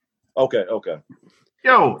 4. Okay.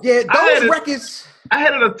 Yo, yeah, those records. I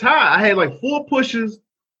had it a tie. I had like 4 pushes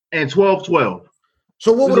and 12-12.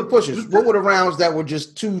 So what were the pushes? What were the rounds that were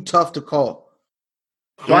just too tough to call?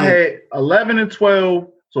 So I had 11 and 12.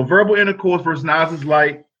 So Verbal Intercourse versus Nas's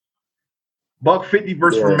Light, Buck 50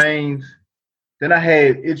 versus Remains. Then I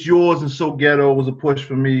had It's Yours and So Ghetto was a push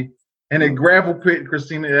for me. And then Gravel Pit,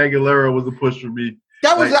 Christina Aguilera was a push for me.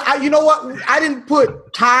 That was, you know what? I didn't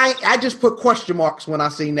put tie. I just put question marks when I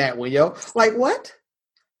seen that one, yo. Like, what?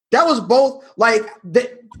 That was both, like,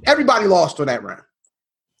 everybody lost on that round.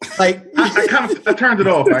 Like, I turned it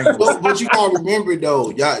off. But you gotta remember,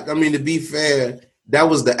 though, y'all, I mean, to be fair, that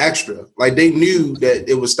was the extra. Like, they knew that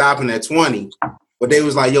it was stopping at 20, but they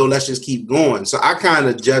was like, yo, let's just keep going. So I kind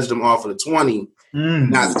of judged them off of the 20,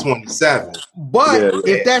 not the 27. But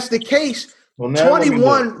if that's the case,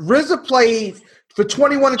 21, RZA played, for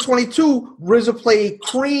 21 and 22, RZA played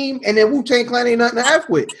Cream, and then Wu-Tang Clan ain't nothing to F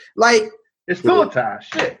with. Like, it's still a tie.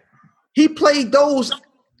 Shit. He played those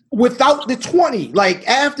without the 20. Like,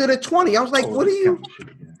 after the 20, I was like, what are you?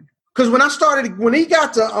 Because when he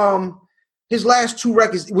got to his last 2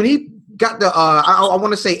 records, when he got the I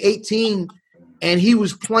want to say 18, and he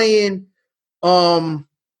was playing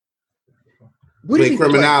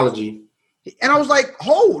Criminology. And I was like,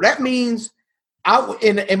 that means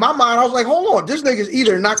in my mind, I was like, hold on, this nigga's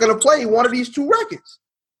either not gonna play one of these 2 records.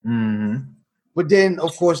 Mm-hmm. But then,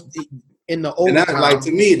 of course, in the overtime, like,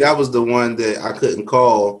 to me, that was the one that I couldn't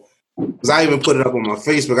call Because I even put it up on my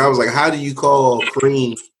Facebook. I was like, how do you call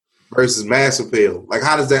Cream versus Mass Appeal? Like,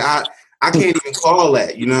 how does that? I can't even call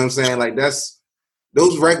that. You know what I'm saying? Like, that's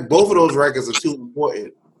both of those records are too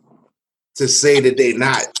important to say that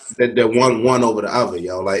they're one over the other,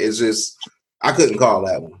 yo. Like, it's just, I couldn't call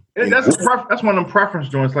that one. That's one of them preference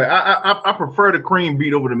joints. Like, I prefer the Cream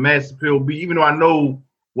beat over the Mass Appeal beat, even though I know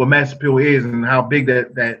what Mass Appeal is and how big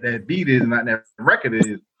that beat is and that record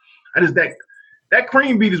is. That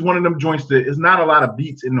Cream beat is one of them joints that is not a lot of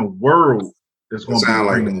beats in the world that's going to sound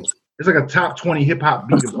like that. It's like a top 20 hip hop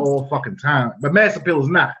beat of all fucking time. But Mass Appeal is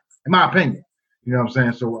not, in my opinion. You know what I'm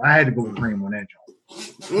saying? So I had to go with Cream on that joint.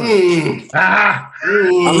 I mean, I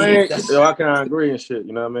can agree and shit.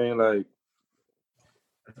 You know what I mean? Like,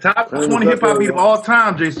 top 20 hip hop beat of all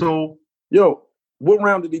time, J Soul. Yo, what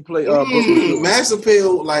round did he play? Mass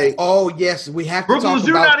Appeal, like, oh yes, we have to Brooklyn talk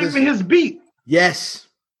Zoo about not even his beat. Yes,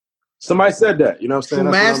 somebody said that. You know what I'm saying?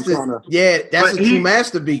 True Master. Yeah, that's a True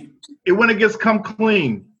Master beat. It went against Come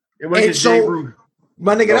Clean. It went against Jay Root.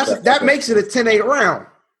 My nigga, that makes it a 10-8 round.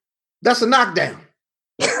 That's a knockdown.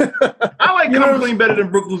 I like Come Clean better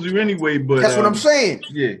than Brooklyn Zoo anyway, but that's what I'm saying.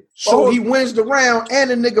 Yeah. So he wins the round,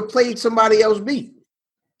 and the nigga played somebody else's beat.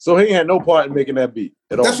 So he had no part in making that beat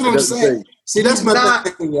at all. That's what I'm saying. See, that's my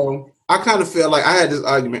thing, yo. I kind of feel like I had this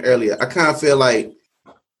argument earlier. I kind of feel like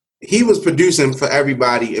he was producing for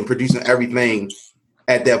everybody and producing everything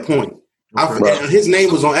at that point. And his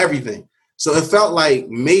name was on everything. So it felt like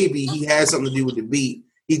maybe he had something to do with the beat.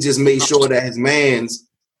 He just made sure that his mans,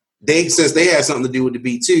 since they had something to do with the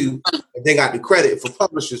beat too, they got the credit for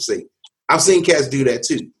publisher's sake. I've seen cats do that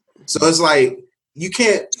too. So it's like, you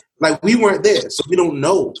can't, like, we weren't there, so we don't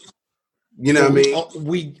know. You know what I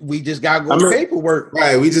mean? We just gotta go with paperwork.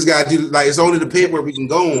 Right. We just gotta do, like, it's only the paperwork we can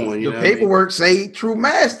go on. The paperwork say True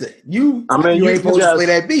Master. You ain't supposed to play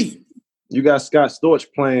that beat. You got Scott Storch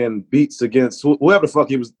playing beats against whoever the fuck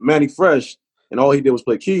he was, Manny Fresh, and all he did was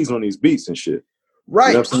play keys on these beats and shit.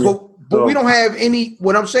 Right. You know but we don't have any,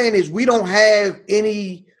 what I'm saying is we don't have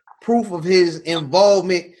any proof of his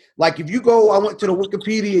involvement. Like, if you go, I went to the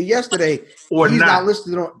Wikipedia yesterday, he's not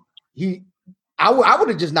listed on, I would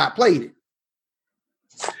have just not played it.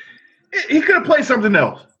 He could have played something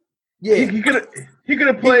else. Yeah. He could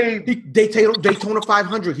have played Daytona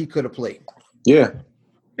 500 he could have played. Yeah.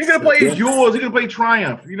 He could have played Yours. He could have played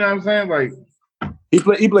Triumph. You know what I'm saying? Like,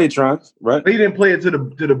 he played Triumph, right? But he didn't play it to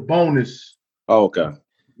the bonus. Oh, okay.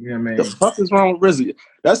 Yeah, man. The fuck is wrong with RZA?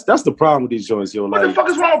 That's the problem with these joints, yo. What the fuck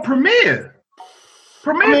is wrong with Premier?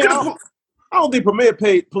 I don't think Premier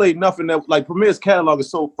played nothing that, like, Premier's catalog is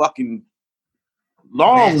so fucking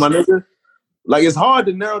long, my nigga. Like, it's hard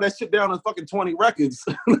to narrow that shit down to fucking 20 records.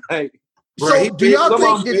 Like, so do y'all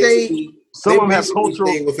think that they some of them have cultural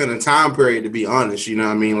stayed within a time period, to be honest? You know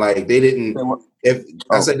what I mean? Like, they didn't.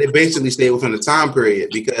 I said they basically stayed within the time period,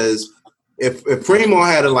 because if Primo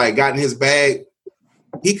had gotten his bag,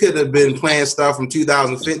 he could have been playing stuff from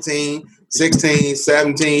 2015, 16,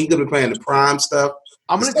 17. He could have been playing the prime stuff.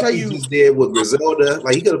 I'm going to tell you. He just did with Griselda.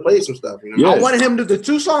 Like, he could have played some stuff. You know? Yeah. I wanted him to, the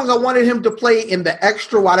two songs I wanted him to play in the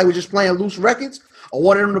extra while they were just playing loose records, I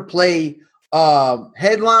wanted him to play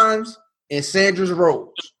Headlines and Sandra's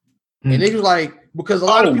Rose. And he was like, because a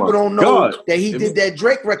lot of people don't know that he did that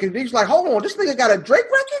Drake record. He was like, hold on, this nigga got a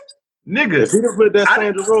Drake record? Nigga. If he done put that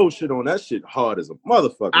Sandra Rose shit on, that shit hard as a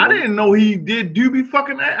motherfucker. I didn't know he did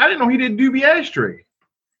I didn't know he did Doobie Ashtray.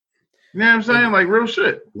 You know what I'm saying? Like, real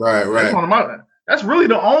shit. Right. That's really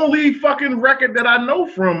the only fucking record that I know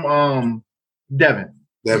from Devin.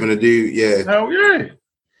 Devin the Dude, yeah. Hell yeah.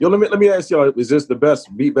 Yo, let me ask y'all, is this the best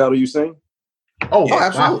beat battle you sing? Oh, yeah,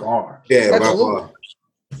 absolutely. Yeah, absolutely.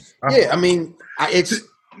 Yeah, I mean, it's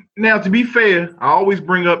now, to be fair, I always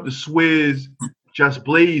bring up the Swizz Just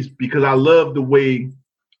Blaze because I love the way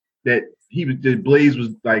that Blaze was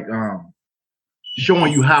like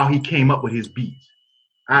showing you how he came up with his beats.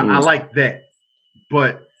 I like that.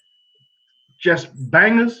 But just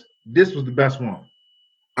bangers, this was the best one.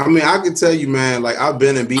 I mean, I can tell you, man, like, I've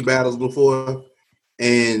been in beat battles before,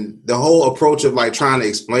 and the whole approach of like trying to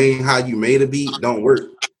explain how you made a beat don't work.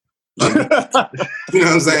 Like, you know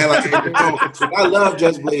what I'm saying? Like, I love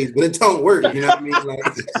Just Blaze, but it don't work. You know what I mean? Like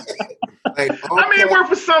I mean, it worked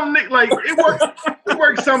for some niggas. Like, it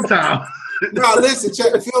works sometimes. No, listen,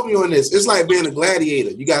 feel me on this. It's like being a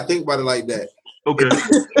gladiator. You gotta think about it like that. Okay.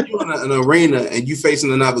 If you're in an arena and you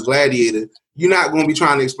facing another gladiator, you're not going to be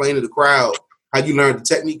trying to explain to the crowd how you learned the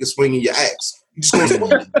technique of swinging your axe. You just going to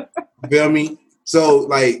swing. You feel me? So,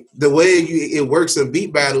 like, the way it works in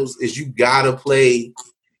beat battles is you got to play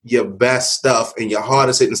your best stuff and your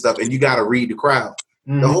hardest hitting stuff, and you got to read the crowd.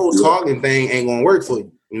 Mm-hmm. The whole talking thing ain't going to work for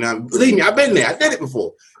you. You know, believe me, I've been there. I did it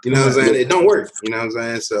before. You know what I'm saying? It don't work. You know what I'm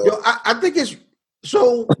saying? So Yo, I think it's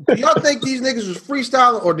so. Do y'all think these niggas was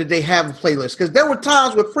freestyling or did they have a playlist? Because there were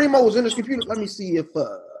times where Primo was in his computer. Let me see if.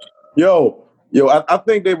 Yo, I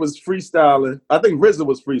think they was freestyling. I think RZA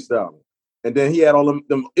was freestyling, and then he had all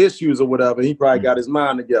them issues or whatever. He probably got his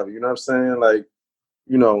mind together. You know what I'm saying? Like,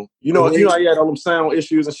 you know, he had all them sound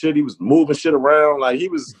issues and shit. He was moving shit around. Like he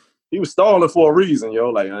was stalling for a reason, yo.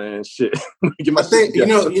 Like, man, shit. I think you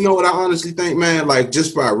know what I honestly think, man. Like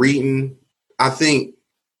just by reading, I think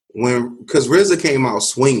because RZA came out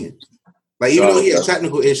swinging. Like even though he had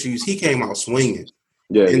technical issues, he came out swinging.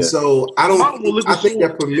 Yeah, and so I think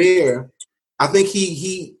that Premier, I think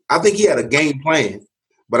he had a game plan,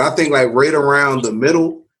 but I think like right around the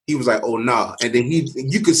middle, he was like, oh nah, and then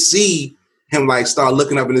you could see him like start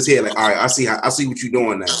looking up in his head like, all right, I see what you're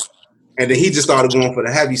doing now, and then he just started going for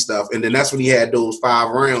the heavy stuff, and then that's when he had those 5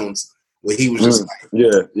 rounds where he was just like,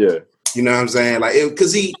 yeah, you know what I'm saying, like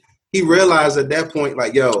because he realized at that point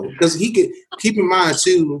like yo, because he could keep in mind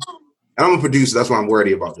too, and I'm a producer, that's why I'm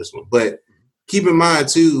worried about this one, but. Keep in mind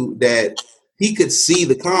too that he could see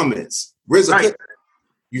the comments. RZA could.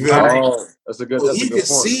 You feel me? That's a good. He could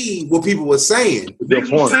see what people were saying.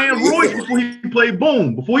 Niggas was saying Royce before he played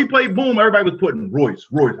Boom. Before he played Boom, everybody was putting Royce.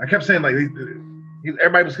 I kept saying like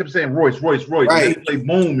everybody kept saying Royce. Right. And then he played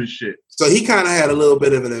Boom and shit. So he kind of had a little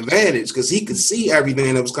bit of an advantage because he could see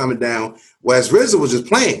everything that was coming down, whereas RZA was just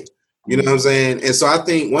playing. You know what I'm saying? And so I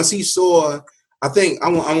think once he saw, I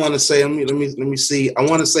want to say let me see. I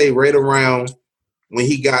want to say right around. When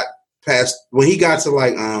he got to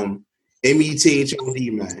like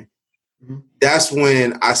METHOD, man, that's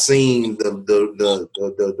when I seen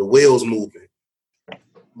the wheels moving.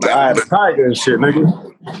 Like, the tiger and shit,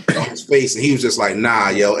 nigga. On his face, and he was just like,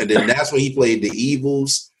 nah, yo. And then that's when he played The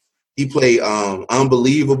Evils. He played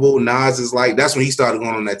Unbelievable. Nas is like, that's when he started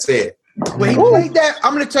going on that tear. When he played that,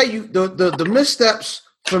 I'm gonna tell you the missteps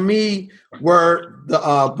for me were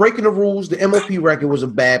the Breaking the Rules. The MOP record was a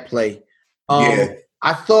bad play.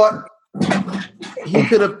 I thought he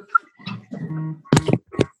could have.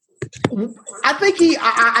 I think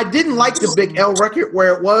I didn't like the Big L record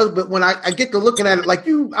where it was, but when I get to looking at it, like I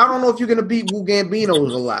don't know if you're going to beat Wu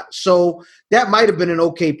Gambino's a lot. So that might have been an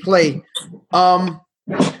okay play.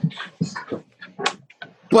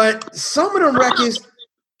 But some of them records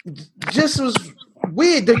just was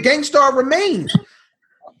weird. The Gangstar remains.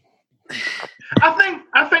 I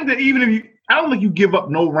think that even if I don't think you give up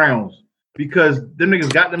no rounds because them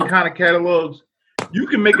niggas got them kind of catalogs. You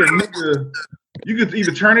can make a nigga. You could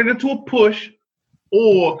either turn it into a push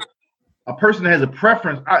or a person that has a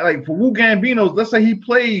preference. Like for Wu Gambino's, let's say he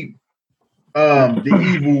played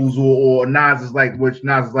The Evils or Nas is Like, which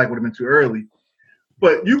Nas is Like would have been too early.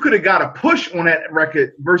 But you could have got a push on that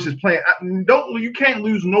record versus playing. You can't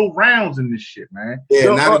lose no rounds in this shit, man.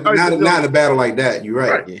 Yeah, not in a battle like that. You're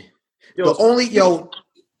right. Yeah.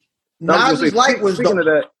 Nas is Like was speaking of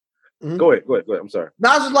that. Mm-hmm. Go ahead. I'm sorry.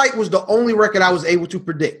 Nas is Like was the only record I was able to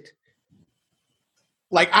predict.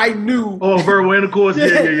 Like I knew. Oh, verbal intercourse.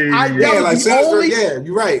 Yeah.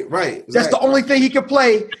 You're right. Exactly. That's the only thing he could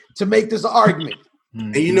play to make this an argument.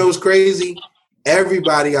 And you know what's crazy?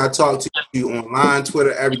 Everybody I talked to online,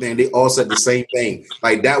 Twitter, everything, they all said the same thing.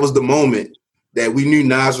 Like that was the moment that we knew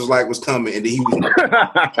Nas was Like was coming, and then he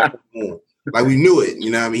was like we knew it. You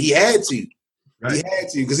know what I mean? He had to. Right. He had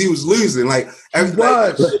to because he was losing. Like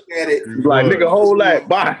everybody looked at it. Like nigga, hold that.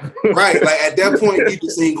 Bye. Right. Like at that point, you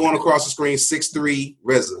just seen going across the screen 6'3"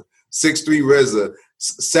 RZA, 6'3" RZA,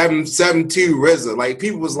 7'2" RZA. Like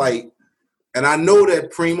people was like, and I know that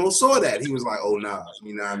Primo saw that. He was like, oh nah.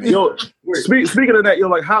 You know what I mean? Yo, speaking of that, yo,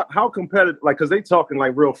 like how competitive, like because they talking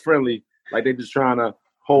like real friendly, like they just trying to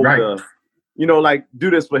hold the, like do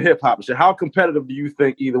this for hip hop and shit. How competitive do you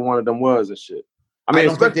think either one of them was and shit? I mean,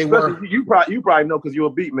 especially you probably know because you're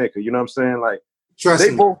a beat maker. You know what I'm saying? Like,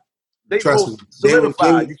 they both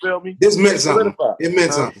solidified. You feel me? This meant something. It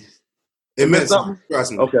meant something. It meant something.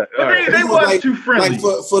 Trust me. Okay. They was too friendly. Like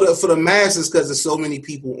for the masses, because there's so many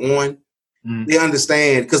people on, they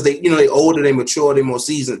understand because they older, they mature, they more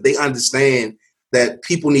seasoned. They understand that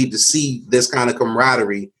people need to see this kind of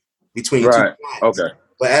camaraderie between two clients. Okay.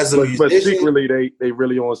 But as a musician, but secretly they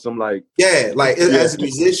really on some like as a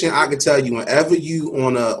musician, I can tell you whenever you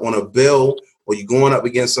on a bill or you going up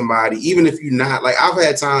against somebody, even if you're not like I've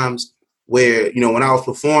had times where when I was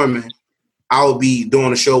performing, I would be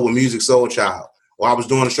doing a show with Music Soul Child or I was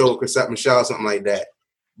doing a show with Chrisette Michelle, something like that.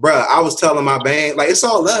 Bruh, I was telling my band like it's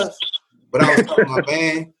all left, but I was telling my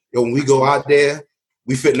band, when we go out there,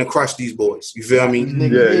 we fitting to crush these boys. You feel me?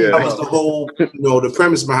 Yeah. That was the whole, the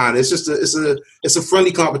premise behind it. It's just it's a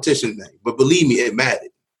friendly competition thing. But believe me, it mattered.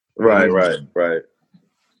 Right.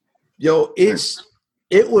 Yo, it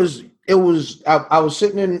was. I was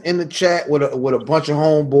sitting in the chat with a bunch of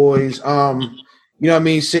homeboys. You know what I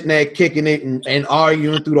mean, sitting there kicking it and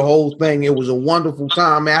arguing through the whole thing. It was a wonderful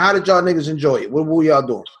time, man. How did y'all niggas enjoy it? What were y'all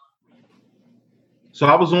doing? So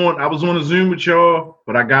I was on a Zoom with y'all,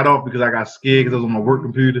 but I got off because I got scared because I was on my work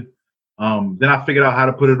computer. Then I figured out how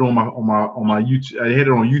to put it on my YouTube. I hit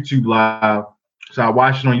it on YouTube Live, so I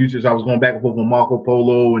watched it on YouTube. So I was going back and forth with Marco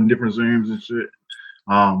Polo and different Zooms and shit.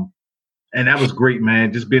 And that was great,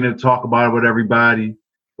 man. Just being able to talk about it with everybody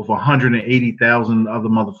with 180,000 other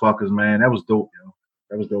motherfuckers, man. That was dope, yo.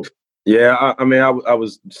 That was dope. Yeah, I mean, I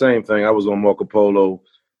was same thing. I was on Marco Polo,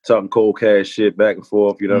 talking cold cash shit back and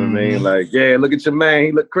forth. You know what I mean? Like, yeah, look at your man.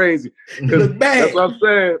 He look crazy. Look bad. That's what I'm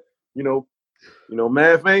saying. You know,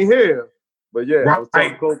 Math ain't here. But yeah, I was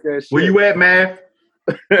talking cold cash shit. Where you at, Math?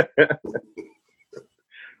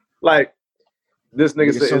 Like, this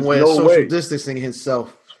nigga said, somewhere no social way. distancing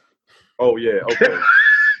himself. Oh yeah, okay.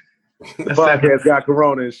 The podcast got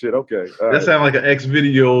corona and shit. Okay, That sounds like an X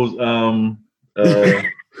videos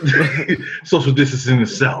social distancing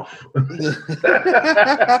itself.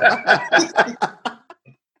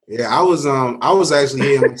 Yeah, I was actually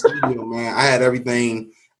here in my studio, man. I had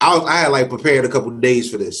everything. I had like prepared a couple of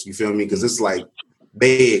days for this. You feel me? Because it's like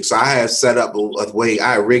big, so I had set up a way.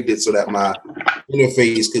 I rigged it so that my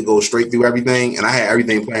interface could go straight through everything, and I had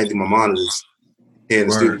everything playing through my monitors here in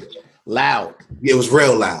the studio. Loud. It was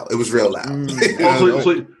real loud. It was real loud.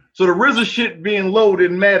 So the RZA shit being low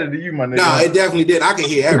didn't matter to you, my nigga. No, it definitely did. I could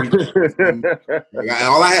hear everything. Like,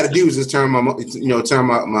 all I had to do was just turn my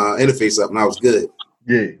interface up, and I was good.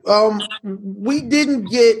 Yeah. We didn't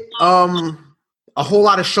get a whole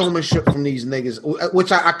lot of showmanship from these niggas,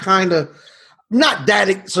 which I kind of not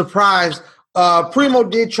that surprised. Primo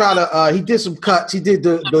did try to. He did some cuts. He did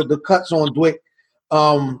the cuts on Dwick,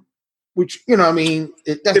 which you know, I mean,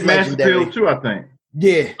 that's legendary too. I think.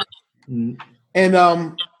 Yeah. Mm-hmm.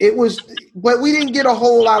 And it was, but we didn't get a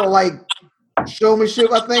whole lot of like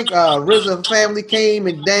showmanship. I think RZA family came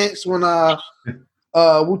and danced when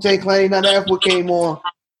Wu-Tang Clan and F came on.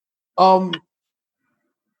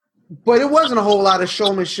 But it wasn't a whole lot of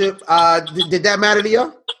showmanship. Did that matter to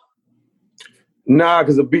you? Nah,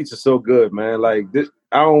 because the beats are so good, man. Like this,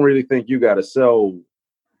 I don't really think you gotta sell.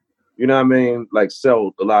 You know what I mean? Like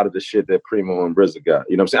sell a lot of the shit that Primo and RZA got.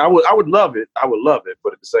 You know what I'm saying? I would love it. I would love it,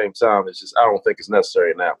 but at the same time, it's just I don't think it's necessary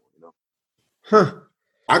in that one. You know? Huh?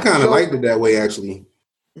 I kind of liked it that way, actually.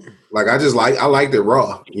 Like I liked it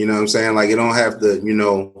raw. You know what I'm saying? Like you don't have to,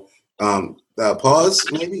 pause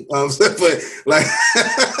maybe. But like,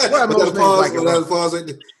 pause.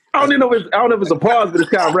 I don't know if it's a pause, but it's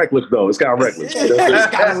kind of reckless though. It's kind of reckless.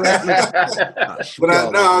 It's kind of reckless. But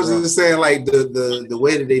I was just saying, like the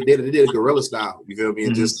way that they did a guerrilla style. You feel me?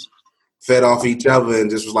 And just fed off each other and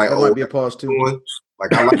just was like, that might be a pause too.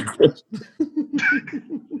 Like I like it.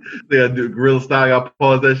 They gotta do guerrilla style. I gotta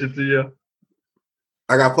pause that shit to you.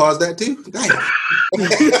 I gotta pause that too. Damn.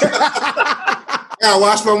 I gotta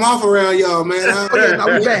wash my mouth around y'all, man.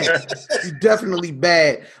 You bad. You definitely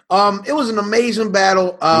bad. It was an amazing battle.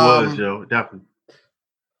 It was, yo, definitely.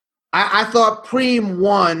 I thought Preem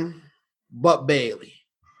won, but barely.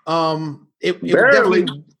 It definitely.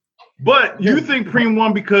 But you think Preem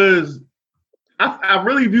won because I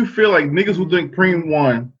really do feel like niggas who think Preem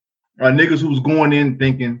won are niggas who was going in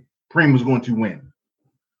thinking Preem was going to win.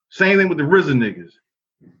 Same thing with the RZA niggas.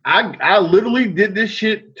 I literally did this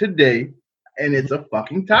shit today. And it's a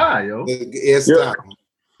fucking tie, yo. It's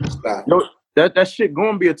tie. Yo, that shit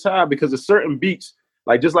gonna be a tie because of certain beats,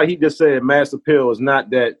 like just like he just said, Mass Appeal is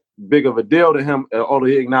not that big of a deal to him, although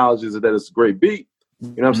he acknowledges that it's a great beat. You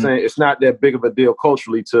know what I'm saying? It's not that big of a deal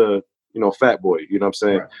culturally to, Fat Boy, you know what I'm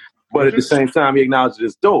saying? Right. But at the same time, he acknowledges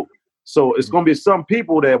it's dope. So it's gonna be some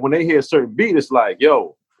people that when they hear a certain beat, it's like,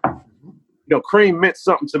 yo, Cream meant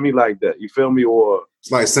something to me like that. You feel me? Or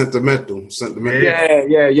it's like sentimental. Yeah.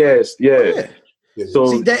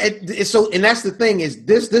 So and that's the thing is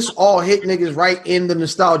this all hit niggas right in the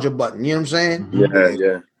nostalgia button. You know what I'm saying?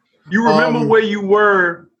 Yeah. You remember where you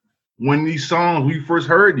were when these songs, we first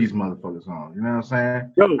heard these motherfucking songs. You know what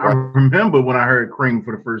I'm saying? I remember when I heard Cream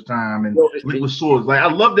for the first time and Liquid Swords. Like,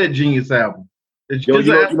 I love that Genius album. You know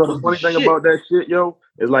the funny thing about that shit, yo,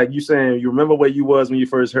 is like you saying you remember where you was when you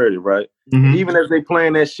first heard it, right? Mm-hmm. Even as they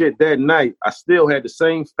playing that shit that night, I still had the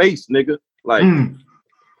same face, nigga. Like,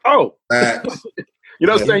 oh, you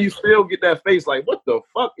know what I'm saying? You still get that face, like, what the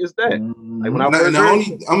fuck is that? Like when I'm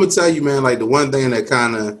gonna tell you, man. Like the one thing that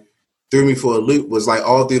kind of threw me for a loop was like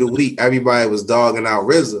all through the week, everybody was dogging out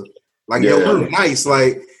RZA. Like, yo, nice.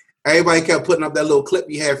 Like, Everybody kept putting up that little clip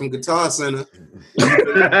he had from Guitar Center.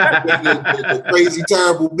 the crazy,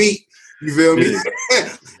 terrible beat. You feel me?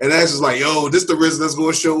 And that's just like, yo, this the RZA that's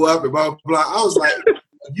going to show up and blah, blah, blah. I was like,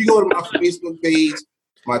 if you go to my Facebook page,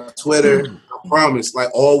 my Twitter, I promise, like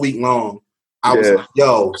all week long, I was like,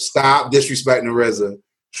 yo, stop disrespecting RZA.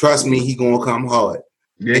 Trust me, he going to come hard.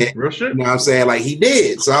 Yeah, and, real shit. You know what I'm saying? Like, he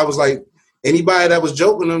did. So I was like, anybody that was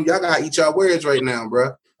joking him, y'all got to eat y'all words right now,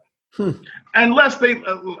 bro. Unless they one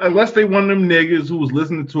of them niggas who was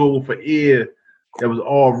listening to it with an ear that was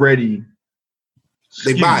already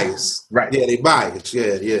they biased. Right. Yeah, they biased.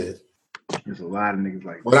 Yeah. There's a lot of niggas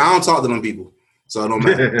like that. But I don't talk to them people, so it don't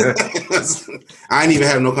matter. I ain't even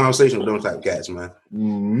have no conversation with them type of cats, man.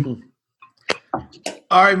 Mm-hmm.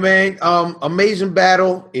 All right, man. Amazing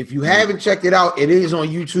battle. If you haven't checked it out, it is on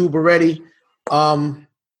YouTube already.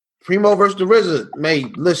 Primo versus the RZA.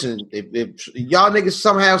 Man, listen, if y'all niggas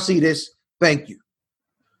somehow see this, thank you.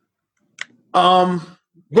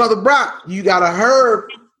 Brother Brock, you got a herb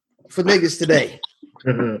for niggas today.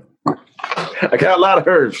 I got a lot of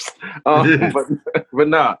herbs, but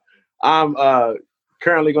nah. I'm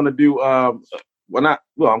currently gonna do I'm gonna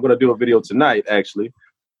do a video tonight actually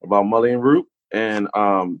about mullein root, and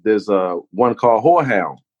there's one called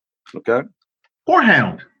Whorehound. Okay,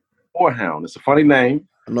 Whorehound. It's a funny name.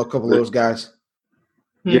 I know a couple of those guys.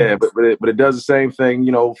 Yeah, but it does the same thing,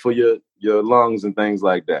 you know, for your lungs and things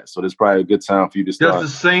like that. So there's probably a good time for you to start.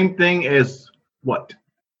 Does the same thing as what?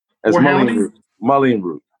 As mullein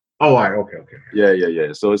root. Oh, all right, okay.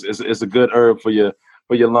 Yeah. So it's a good herb for your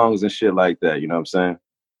lungs and shit like that. You know what I'm saying?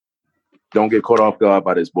 Don't get caught off guard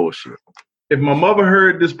by this bullshit. If my mother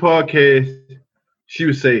heard this podcast, she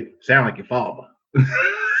would say, "Sound like your father."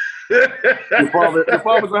 Your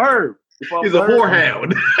father's a herb. He's a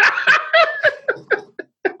whorehound.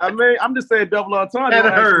 I mean, I'm just saying double entendre. And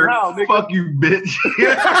a herb. Fuck you, bitch.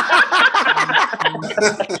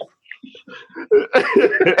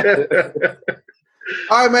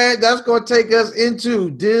 All right, man. That's going to take us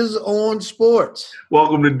into Diz on Sports.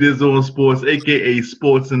 Welcome to Diz on Sports, a.k.a.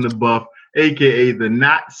 Sports in the Buff, a.k.a. the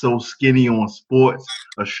not so skinny on sports,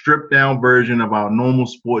 a stripped down version of our normal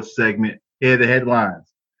sports segment. Here are the headlines.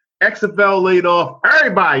 XFL laid off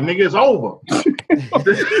everybody, nigga. It's over.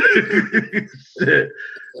 Shit.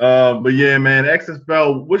 But yeah, man,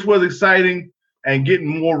 XFL, which was exciting and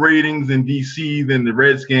getting more ratings in DC than the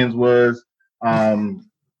Redskins was,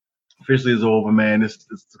 officially is over, man. It's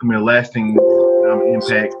gonna be a lasting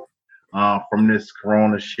impact from this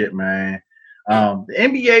Corona shit, man. The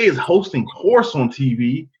NBA is hosting horse on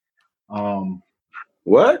TV.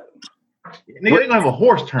 What? Nigga, they're gonna have a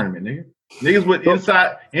horse tournament, nigga. Niggas with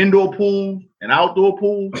indoor pools and outdoor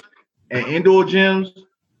pools and indoor gyms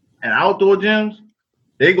and outdoor gyms,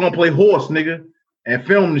 they gonna play horse, nigga, and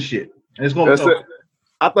film the shit. And it's gonna.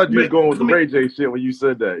 I thought you were going with the Ray J shit when you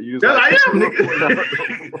said that. You was like, I am, nigga.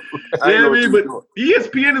 Yeah, I mean, but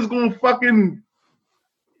ESPN is gonna fucking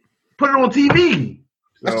put it on TV.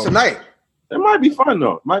 That's tonight. It might be fun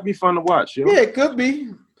though. It might be fun to watch. You know? Yeah, it could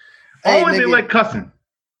be. Only they like cussing.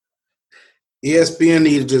 ESPN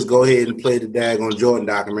need to just go ahead and play the daggone Jordan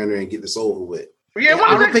documentary and get this over with. Yeah,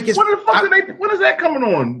 when is that coming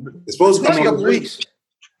on? It's supposed to come in a couple weeks.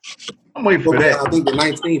 I'm waiting for that. I think the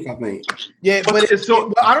 19th, I think. Yeah, but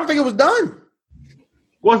I don't think it was done.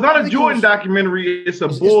 Well, it's not a Jordan documentary. It's a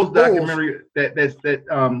Bulls documentary that's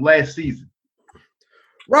last season.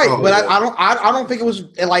 Right, but yeah. I don't think it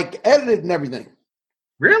was like edited and everything.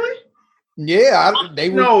 Really? Yeah,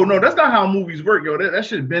 No, that's not how movies work, yo. That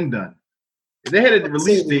should have been done. If they had a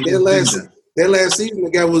release date. Their last season,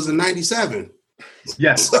 the guy was in '97.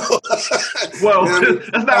 Yes. Well,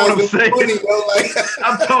 that's not what I'm saying.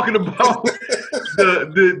 I'm talking about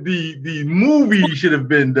the movie should have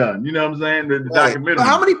been done. You know what I'm saying? The documentary. But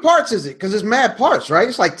how many parts is it? Because it's mad parts, right?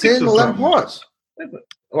 It's like 10, 11 parts.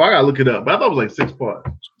 Oh, I gotta look it up. But I thought it was like 6 parts.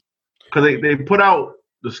 Because they put out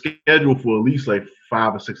the schedule for at least like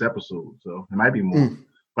 5 or 6 episodes. So it might be more.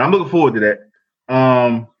 But I'm looking forward to that.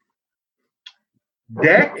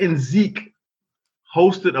 Dak and Zeke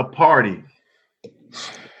hosted a party.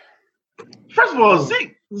 First of all,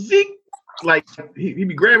 Zeke, like he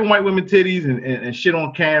be grabbing white women titties and shit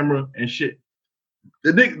on camera and shit.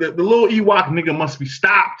 The little Ewok nigga must be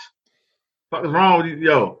stopped. What is wrong with you?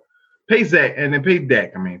 Yo, pay Zach and then pay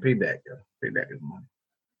Dak. Pay Dak, yo. Pay Dak his money.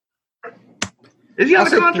 Is he on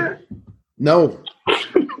the contract? No.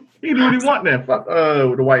 He do what he want then. Fuck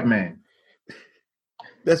with the white man.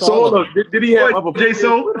 That's so all. Look, did he have other players?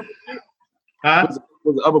 Huh?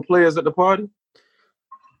 Was there other players at the party?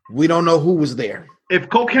 We don't know who was there. If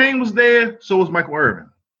cocaine was there, so was Michael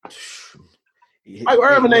Irvin. Michael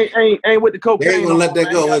Irvin ain't with the cocaine. They ain't gonna let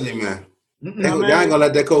that go, is they, man? They ain't gonna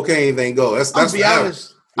let that cocaine thing go. That's I'll be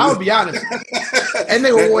honest. I'll be honest. And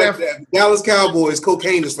they were that Dallas Cowboys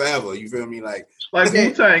cocaine is forever. You feel me? Like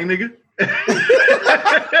Wu-Tang, nigga.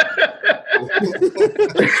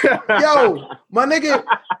 Yo, my nigga,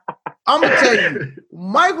 I'm gonna tell you,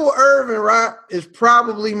 Michael Irvin, right, is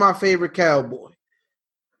probably my favorite Cowboy.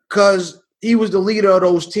 Cause he was the leader of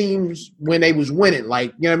those teams when they was winning.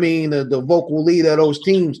 Like, you know what I mean? The vocal leader of those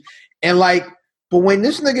teams. And like, but when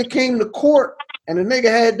this nigga came to court and the nigga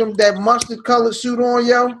had that mustard colored suit on,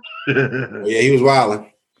 yo. Yeah, he was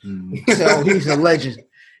wilding. So he's a legend.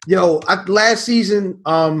 Yo, last season,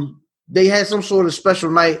 they had some sort of special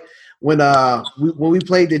night when we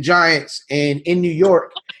played the Giants in New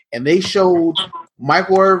York, and they showed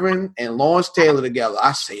Michael Irvin and Lawrence Taylor together.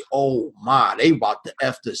 I say, oh my, they about to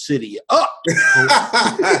F the city up.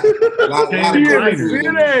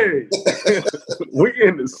 We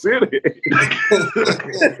in the city.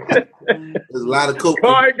 There's a lot of coke.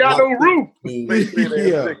 Car ain't got no roof.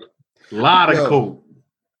 Yeah. A lot of coke.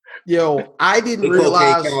 Yo, I didn't They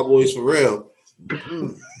realize Cowboys for real.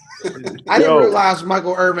 I didn't realize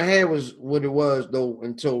Michael Irvin hair was what it was though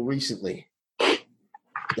until recently.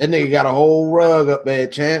 That nigga got a whole rug up there,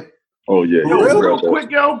 champ. Oh yeah,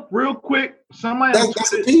 real quick. Somebody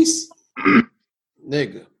that's a piece.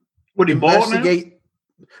 Nigga. What he bald now?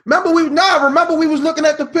 Remember we was looking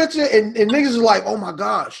at the picture and niggas was like, oh my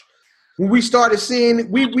gosh. When we started seeing,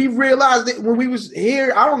 we realized that when we was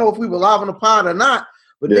here, I don't know if we were live on the pod or not,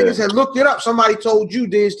 but niggas had looked it up. Somebody told you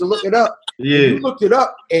this to look it up. Yeah, you looked it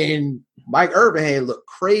up, and Mike Irvin had looked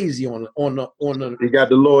crazy on the. He got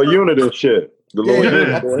the lower unit and shit. The lower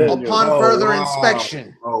unit. Upon further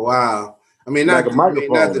inspection. Oh wow! I mean, not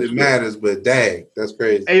that it matters, but dang, that's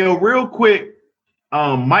crazy. Hey, yo, real quick,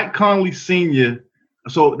 Mike Conley Sr.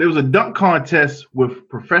 So there was a dunk contest with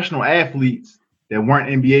professional athletes that weren't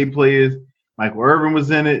NBA players. Michael Irvin was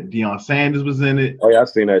in it. Deion Sanders was in it. Oh yeah, I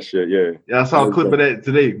seen that shit. Yeah, I saw a clip of that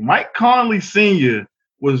today. Mike Conley Sr.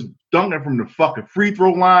 was dunking from the fucking free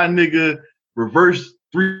throw line, nigga. Reverse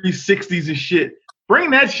 360s and shit.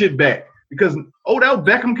 Bring that shit back because Odell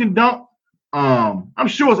Beckham can dunk. I'm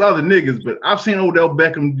sure it's other niggas, but I've seen Odell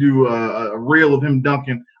Beckham do a reel of him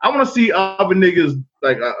dunking. I want to see other niggas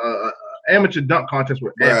like a amateur dunk contest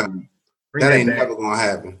with athletes. That ain't never gonna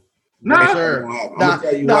happen. Nah,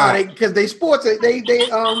 because they sports, their teams ain't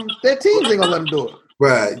gonna let them do it.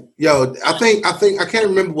 Right, yo, I think I can't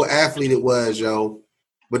remember what athlete it was, yo,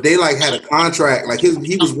 but they like had a contract, like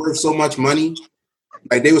he was worth so much money,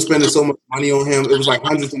 like they were spending so much money on him. It was like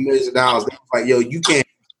hundreds of millions of dollars. They was like, yo, you can't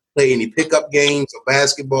play any pickup games or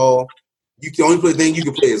basketball. The only thing you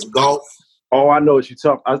can play is golf. Oh, I know what you're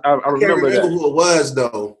talking. I remember that. Who it was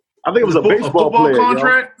though. I think it was a baseball player.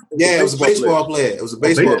 Contract? Yeah, it was a baseball player. It was a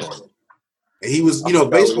baseball player. And he was,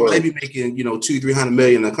 baseball, they be making, $200-300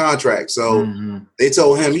 million a contract. So they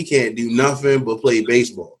told him he can't do nothing but play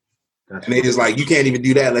baseball. And they just like, you can't even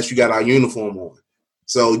do that unless you got our uniform on.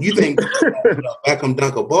 So you think Beckham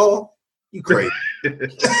dunk a ball? You crazy.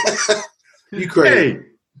 You crazy. Hey,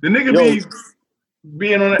 the nigga be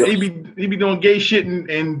being on that, he be doing gay shit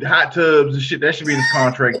in hot tubs and shit. That should be in his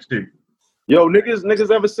contract too. Yo,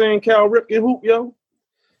 niggas ever seen Cal Ripken hoop, yo?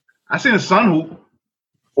 I seen his son hoop.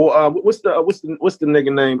 Or what's the nigga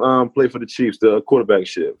name play for the Chiefs, the quarterback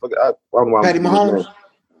shit? I don't know. Patty Mahomes.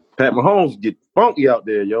 Pat Mahomes get funky out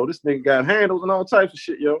there, yo. This nigga got handles and all types of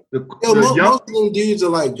shit, yo. Most of them dudes are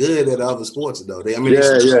like good at other sports though. What's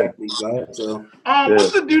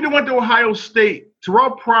the dude that went to Ohio State?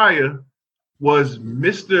 Terrell Pryor was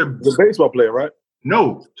the baseball player, right?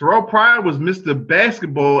 No, Terrell Pryor was Mr.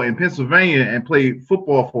 Basketball in Pennsylvania and played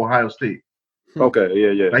football for Ohio State.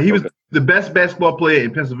 Okay, yeah. Like he was the best basketball player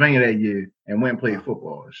in Pennsylvania that year and went and played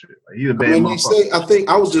football and shit. Like he's a bad motherfucker. I think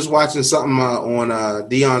I was just watching something on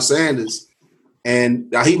Deion Sanders,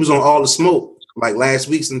 and he was on All the Smoke like last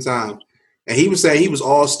week sometime, and he was saying he was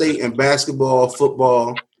all state in basketball,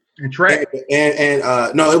 football, and track. And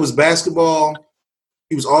no, it was basketball.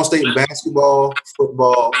 He was all state in basketball,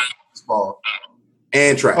 football,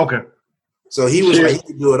 and track. Okay. So he was like, he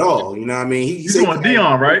could do it all. You know what I mean? He's doing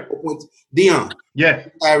Deion, right? Deion. Yeah.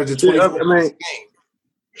 Average of 24 points a game.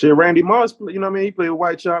 Shit, Randy Moss, you know what I mean? He played with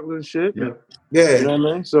White Chocolate and shit. Yeah. You know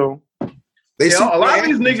what I mean? So a lot of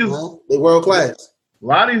these niggas, man. They world class. A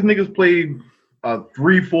lot of these niggas played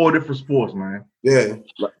 3-4 different sports, man. Yeah.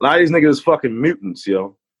 A lot of these niggas is fucking mutants,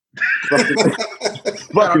 yo.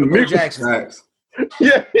 fucking mutants. Jackson.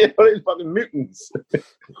 Yeah, these fucking mutants.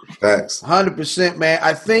 Facts. 100%, man.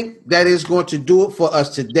 I think that is going to do it for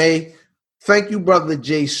us today. Thank you, brother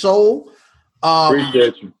J Soul.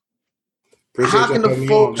 Appreciate you. How can the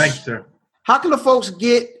folks? Thank you, sir. How can the folks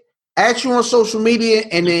get at you on social media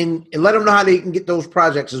and then let them know how they can get those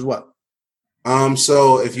projects as well?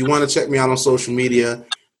 So if you want to check me out on social media,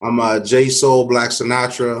 I'm J Soul Black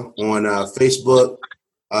Sinatra on Facebook,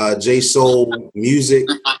 J Soul Music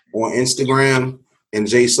on Instagram, and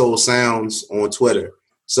J Soul Sounds on Twitter.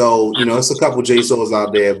 So it's a couple J Souls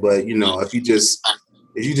out there, but if you just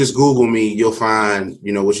Google me, you'll find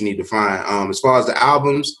what you need to find. As far as the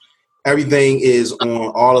albums, everything is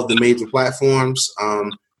on all of the major platforms.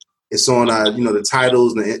 It's on the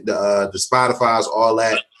titles, the Spotify's, all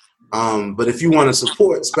that. But if you want to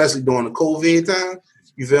support, especially during the COVID time,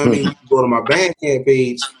 you feel me? You can go to my Bandcamp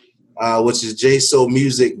page, which is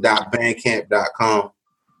jsoulmusic.bandcamp.com,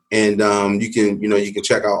 and you can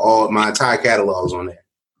check out all my entire catalogs on there.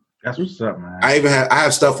 That's what's up, man. I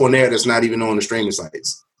have stuff on there that's not even on the streaming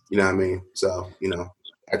sites. You know what I mean? So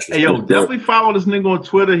extra. Hey, definitely follow this nigga on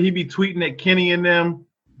Twitter. He be tweeting at Kenny and them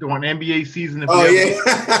during NBA season.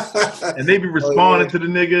 And they be responding to the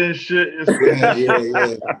nigga and shit.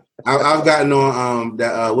 Yeah. I've gotten on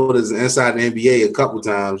what is it, Inside the NBA a couple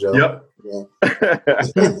times, yo. Yep. Yeah.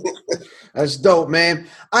 That's dope, man.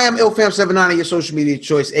 I am IlFam79, your social media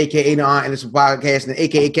choice, aka The Aunt, and it's a podcast, and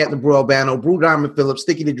aka Captain Brew Albano, Brew Diamond Phillips,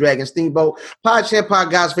 Sticky the Dragon, Steamboat, Pod Champ Pod,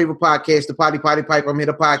 God's favorite podcast, the Potty Pipe. I'm here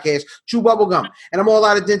to podcast, Chew Bubblegum, and I'm all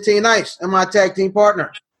out of Dente and Ice, and my tag team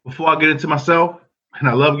partner. Before I get into myself, and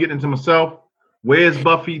I love getting into myself,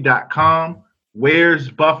 where'sbuffy.com,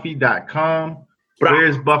 where'sbuffy.com,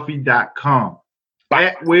 where'sbuffy.com.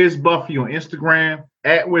 At Where's Buffy on Instagram,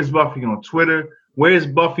 at Where's Buffy on Twitter, Where's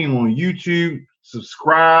Buffy on YouTube.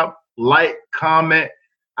 Subscribe, like, comment.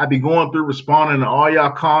 I be going through responding to all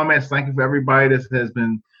y'all comments. Thank you for everybody that has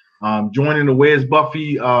been joining the Where's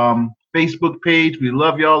Buffy Facebook page. We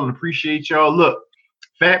love y'all and appreciate y'all. Look,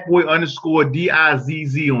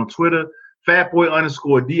 Fatboy_DIZZ on Twitter,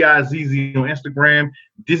 Fatboy_DIZZ on Instagram,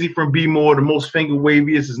 Dizzy from B More, the most finger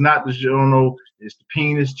waviest is not the journal. It's the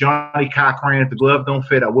penis. Johnny Cochran. If the glove don't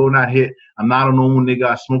fit, I will not hit. I'm not a normal nigga.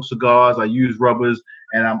 I smoke cigars. I use rubbers.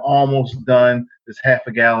 And I'm almost done. There's half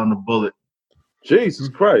a gallon of bullet. Jesus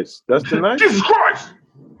Christ. That's tonight? Jesus Christ.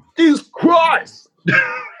 Jesus Christ.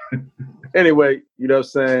 Anyway, you know what I'm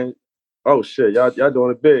saying? Oh, shit. Y'all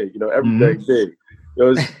doing it big. Everything big.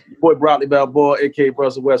 It's your boy Broccoli Balboa, a.k.a.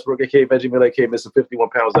 Russell Westbrook, a.k.a. Veggie Mill, a.k.a. Mr. 51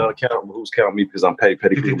 pounds down count. Who's counting me because I'm petty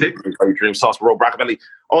dream sauce roll broccoli,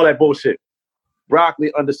 all that bullshit.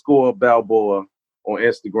 Broccoli_Balboa on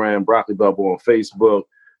Instagram, Broccoli Balboa on Facebook,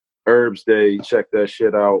 Herbs Day, check that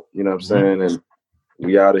shit out. You know what I'm saying? And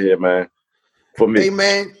we out of here, man. For me. Hey,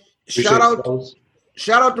 man, shout out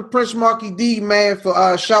to Prince Marky D, man,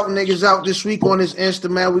 for shouting niggas out this week on his Insta,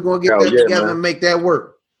 man. We're going to get that together, man, and make that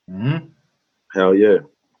work. Mm-hmm. Hell yeah.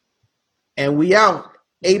 And we out.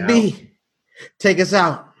 AB, take us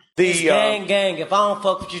out. It's gang. If I don't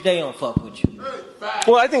fuck with you, they don't fuck with you.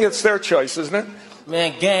 Well, I think it's their choice, isn't it?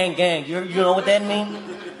 Man, gang. You know what that means?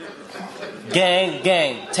 Gang.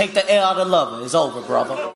 Take the L out of lover. It's over, brother.